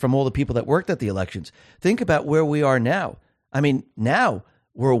affidavits from all the people that worked at the elections. Think about where we are now. I mean, now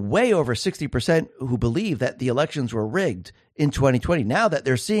we're way over 60% who believe that the elections were rigged in 2020. Now that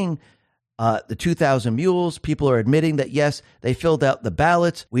they're seeing the 2,000 mules, people are admitting that, yes, they filled out the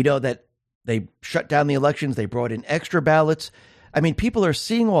ballots. We know that they shut down the elections. They brought in extra ballots. I mean, people are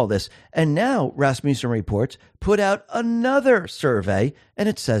seeing all this. And now Rasmussen Reports put out another survey, and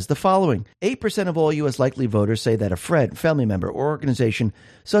it says the following. 8% of all U.S. likely voters say that a friend, family member, or organization,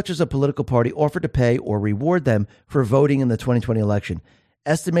 such as a political party, offered to pay or reward them for voting in the 2020 election.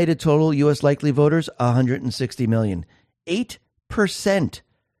 Estimated total U.S. likely voters, 160 million. 8%.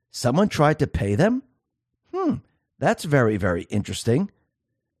 Someone tried to pay them? That's very, very interesting.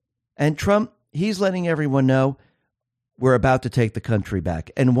 And Trump, he's letting everyone know we're about to take the country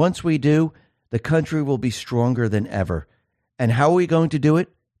back. And once we do, the country will be stronger than ever. And how are we going to do it?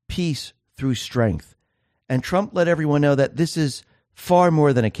 Peace through strength. And Trump let everyone know that this is far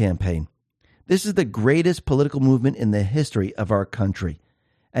more than a campaign. This is the greatest political movement in the history of our country.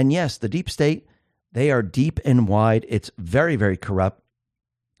 And yes, the deep state, they are deep and wide. It's very, very corrupt.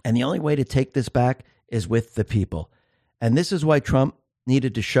 And the only way to take this back is with the people. And this is why Trump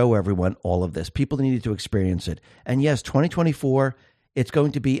needed to show everyone all of this. People needed to experience it. And yes, 2024, it's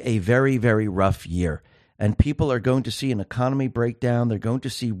going to be a very, very rough year. And people are going to see an economy breakdown. They're going to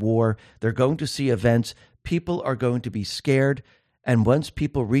see war. They're going to see events. People are going to be scared. And once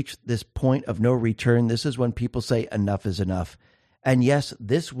people reach this point of no return, this is when people say enough is enough. And yes,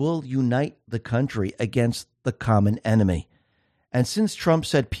 this will unite the country against the common enemy. And since Trump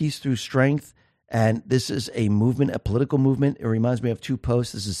said peace through strength, and this is a movement, a political movement, it reminds me of two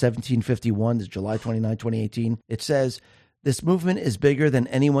posts. This is 1751, this is July 29, 2018. It says, this movement is bigger than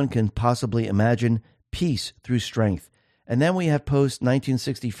anyone can possibly imagine, peace through strength. And then we have post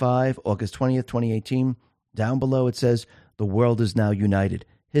 1965, August 20th, 2018. Down below it says, the world is now united.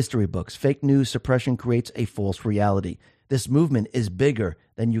 History books, fake news suppression creates a false reality. This movement is bigger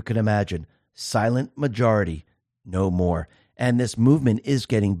than you can imagine. Silent majority, no more. And this movement is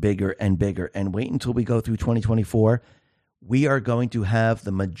getting bigger and bigger. And wait until we go through 2024. We are going to have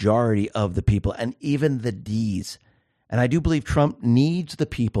the majority of the people and even the D's. And I do believe Trump needs the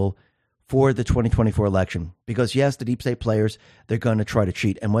people for the 2024 election. Because, yes, the deep state players, they're going to try to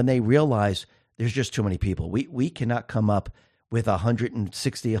cheat. And when they realize there's just too many people, we cannot come up with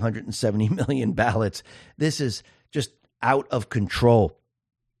 160, 170 million ballots. This is just out of control.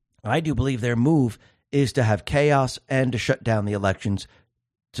 I do believe their move is to have chaos and to shut down the elections,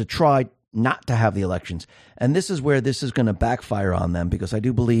 to try not to have the elections. And this is where this is going to backfire on them, because I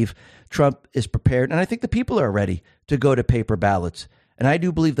do believe Trump is prepared, and I think the people are ready to go to paper ballots. And I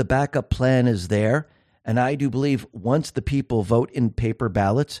do believe the backup plan is there. And I do believe once the people vote in paper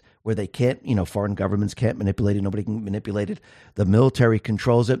ballots, where they can't, foreign governments can't manipulate it, nobody can manipulate it, the military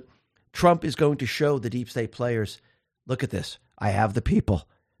controls it, Trump is going to show the deep state players, look at this, I have the people.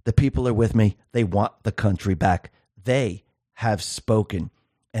 The people are with me. They want the country back. They have spoken.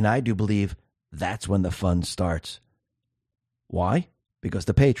 And I do believe that's when the fun starts. Why? Because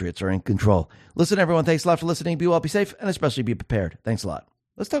the Patriots are in control. Listen, everyone, thanks a lot for listening. Be well, be safe, and especially be prepared. Thanks a lot.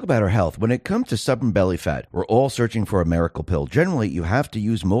 Let's talk about our health. When it comes to stubborn belly fat, we're all searching for a miracle pill. Generally, you have to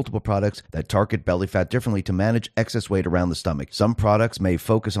use multiple products that target belly fat differently to manage excess weight around the stomach. Some products may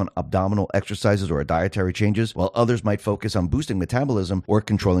focus on abdominal exercises or dietary changes, while others might focus on boosting metabolism or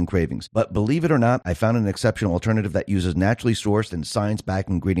controlling cravings. But believe it or not, I found an exceptional alternative that uses naturally sourced and science-backed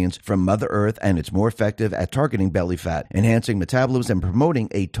ingredients from Mother Earth, and it's more effective at targeting belly fat, enhancing metabolism, and promoting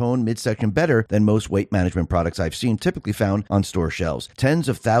a toned midsection better than most weight management products I've seen typically found on store shelves. Tens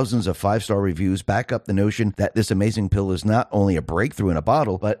of thousands of 5-star reviews back up the notion that this amazing pill is not only a breakthrough in a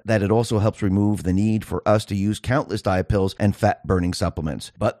bottle, but that it also helps remove the need for us to use countless diet pills and fat-burning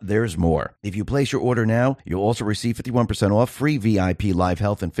supplements. But there's more. If you place your order now, you'll also receive 51% off, free VIP live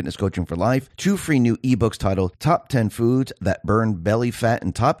health and fitness coaching for life, 2 free new ebooks titled Top 10 Foods That Burn Belly Fat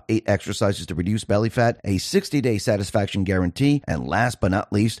and Top 8 Exercises to Reduce Belly Fat, a 60-day satisfaction guarantee, and last but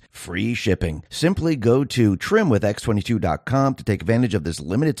not least, free shipping. Simply go to trimwithx22.com to take advantage of this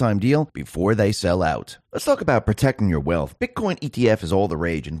limited time deal before they sell out. Let's talk about protecting your wealth. Bitcoin ETF is all the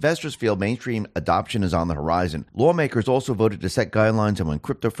rage. Investors feel mainstream adoption is on the horizon. Lawmakers also voted to set guidelines on when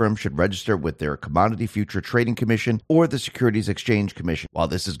crypto firms should register with their Commodity Future Trading Commission or the Securities Exchange Commission. While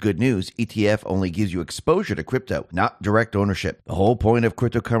this is good news, ETF only gives you exposure to crypto, not direct ownership. The whole point of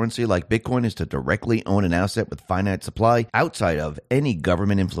cryptocurrency like Bitcoin is to directly own an asset with finite supply outside of any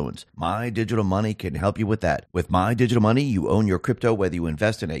government influence. My Digital Money can help you with that. With My Digital Money, you own your crypto whether you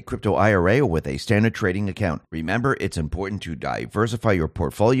invest in a crypto IRA or with a standard trading account. Remember, it's important to diversify your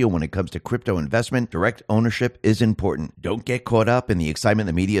portfolio when it comes to crypto investment. Direct ownership is important. Don't get caught up in the excitement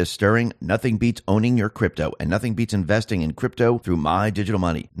the media is stirring. Nothing beats owning your crypto, and nothing beats investing in crypto through My Digital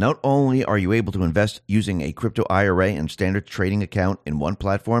Money. Not only are you able to invest using a crypto IRA and standard trading account in one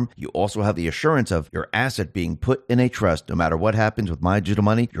platform, you also have the assurance of your asset being put in a trust. No matter what happens with My Digital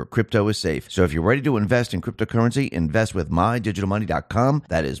Money, your crypto is safe. So if you're ready to invest in cryptocurrency, invest with MyDigitalMoney.com.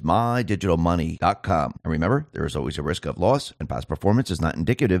 That is MyDigitalMoney.com. And remember, there is always a risk of loss, and past performance is not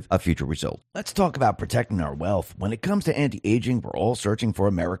indicative of future results. Let's talk about protecting our wealth. When it comes to anti-aging, we're all searching for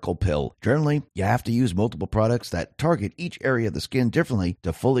a miracle pill. Generally, you have to use multiple products that target each area of the skin differently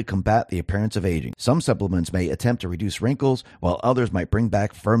to fully combat the appearance of aging. Some supplements may attempt to reduce wrinkles, while others might bring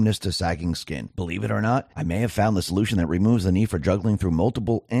back firmness to sagging skin. Believe it or not, I may have found the solution that removes the need for juggling through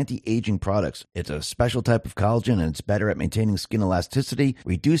multiple anti-aging products. It's a special type of collagen, and it's better at maintaining skin elasticity,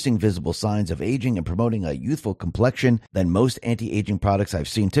 reducing visible signs of aging, and promoting a youthful complexion than most anti-aging products I've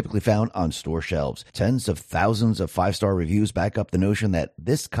seen typically found on store shelves. Tens of thousands of 5-star reviews back up the notion that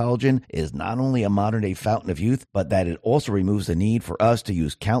this collagen is not only a modern-day fountain of youth, but that it also removes the need for us to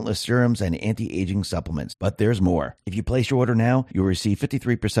use countless serums and anti-aging supplements. But there's more. If you place your order now, you'll receive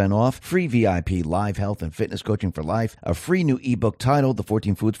 53% off, free VIP live health and fitness coaching for life, a free new ebook titled The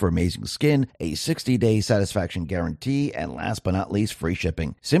 14 Foods for Amazing Skin, a 60-day satisfaction guarantee, and last but not least, free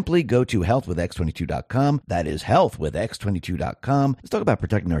shipping. Simply go to healthwithx22.com x22.com. That is health with x22.com. Let's talk about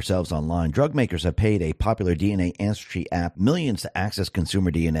protecting ourselves online. Drug makers have paid a popular DNA ancestry app millions to access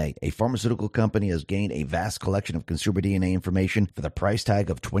consumer DNA. A pharmaceutical company has gained a vast collection of consumer DNA information for the price tag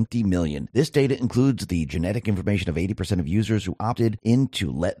of $20 million. This data includes the genetic information of 80% of users who opted in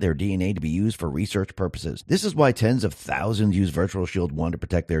to let their DNA to be used for research purposes. This is why tens of thousands use Virtual Shield 1 to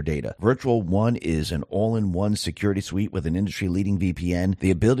protect their data. Virtual 1 is an all-in-one security suite with an industry-leading VPN,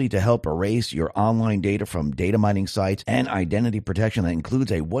 the ability to help erase your online data from data mining sites, and identity protection that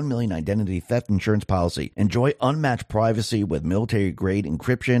includes a $1 million identity theft insurance policy. Enjoy unmatched privacy with military-grade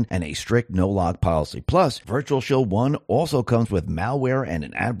encryption and a strict no-log policy. Plus, Virtual Shield 1 also comes with malware and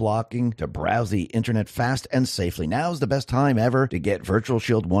an ad blocking to browse the internet fast and safely. Now is the best time ever to get Virtual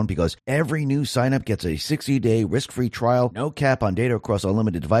Shield 1 because every new sign-up gets a 60-day risk-free trial, no cap on data across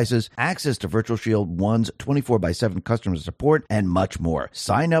unlimited devices, access to Virtual Shield 1's 24/7 customer support, and much more.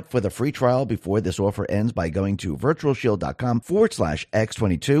 Sign up for the free trial before this offer ends by going to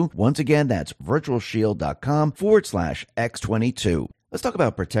virtualshield.com/X22. Once again, that's virtualshield.com/X22. Let's talk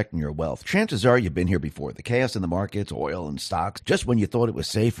about protecting your wealth. Chances are you've been here before. The chaos in the markets, oil and stocks. Just when you thought it was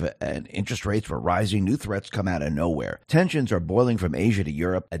safe and interest rates were rising, new threats come out of nowhere. Tensions are boiling from Asia to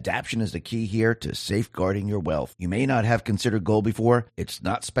Europe. Adaptation is the key here to safeguarding your wealth. You may not have considered gold before. It's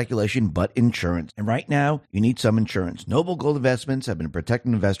not speculation, but insurance. And right now, you need some insurance. Noble Gold Investments have been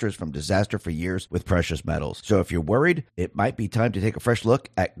protecting investors from disaster for years with precious metals. So if you're worried, it might be time to take a fresh look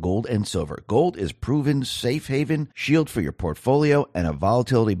at gold and silver. Gold is proven safe haven, shield for your portfolio, and a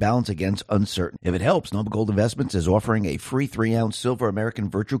volatility balance against uncertainty. If it helps, Noble Gold Investments is offering a free 3-ounce silver American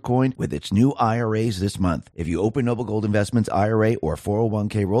Virtue coin with its new IRAs this month. If you open Noble Gold Investments IRA or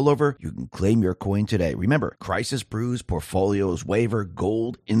 401k rollover, you can claim your coin today. Remember, crisis brews, portfolios waver,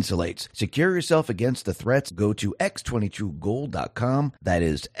 gold insulates. Secure yourself against the threats. Go to x22gold.com. That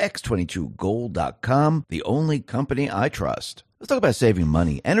is x22gold.com, the only company I trust. Let's talk about saving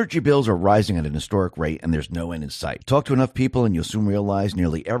money. Energy bills are rising at an historic rate, and there's no end in sight. Talk to enough people, and you'll soon realize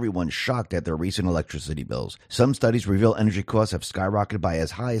nearly everyone's shocked at their recent electricity bills. Some studies reveal energy costs have skyrocketed by as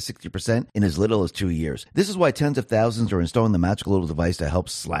high as 60% in as little as 2 years. This is why tens of thousands are installing the magical little device to help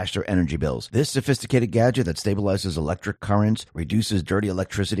slash their energy bills. This sophisticated gadget that stabilizes electric currents, reduces dirty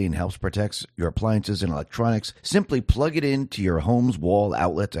electricity, and helps protect your appliances and electronics. Simply plug it into your home's wall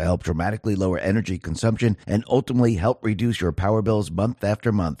outlet to help dramatically lower energy consumption and ultimately help reduce your power bills month after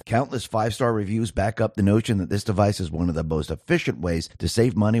month. Countless 5-star reviews back up the notion that this device is one of the most efficient ways to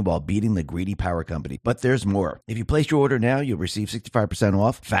save money while beating the greedy power company. But there's more. If you place your order now, you'll receive 65%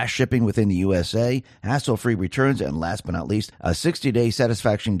 off, fast shipping within the USA, hassle-free returns, and last but not least, a 60-day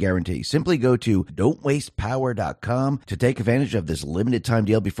satisfaction guarantee. Simply go to don'twastepower.com to take advantage of this limited time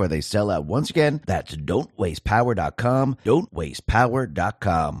deal before they sell out. Once again, that's don'twastepower.com,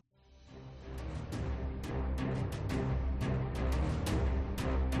 don'twastepower.com.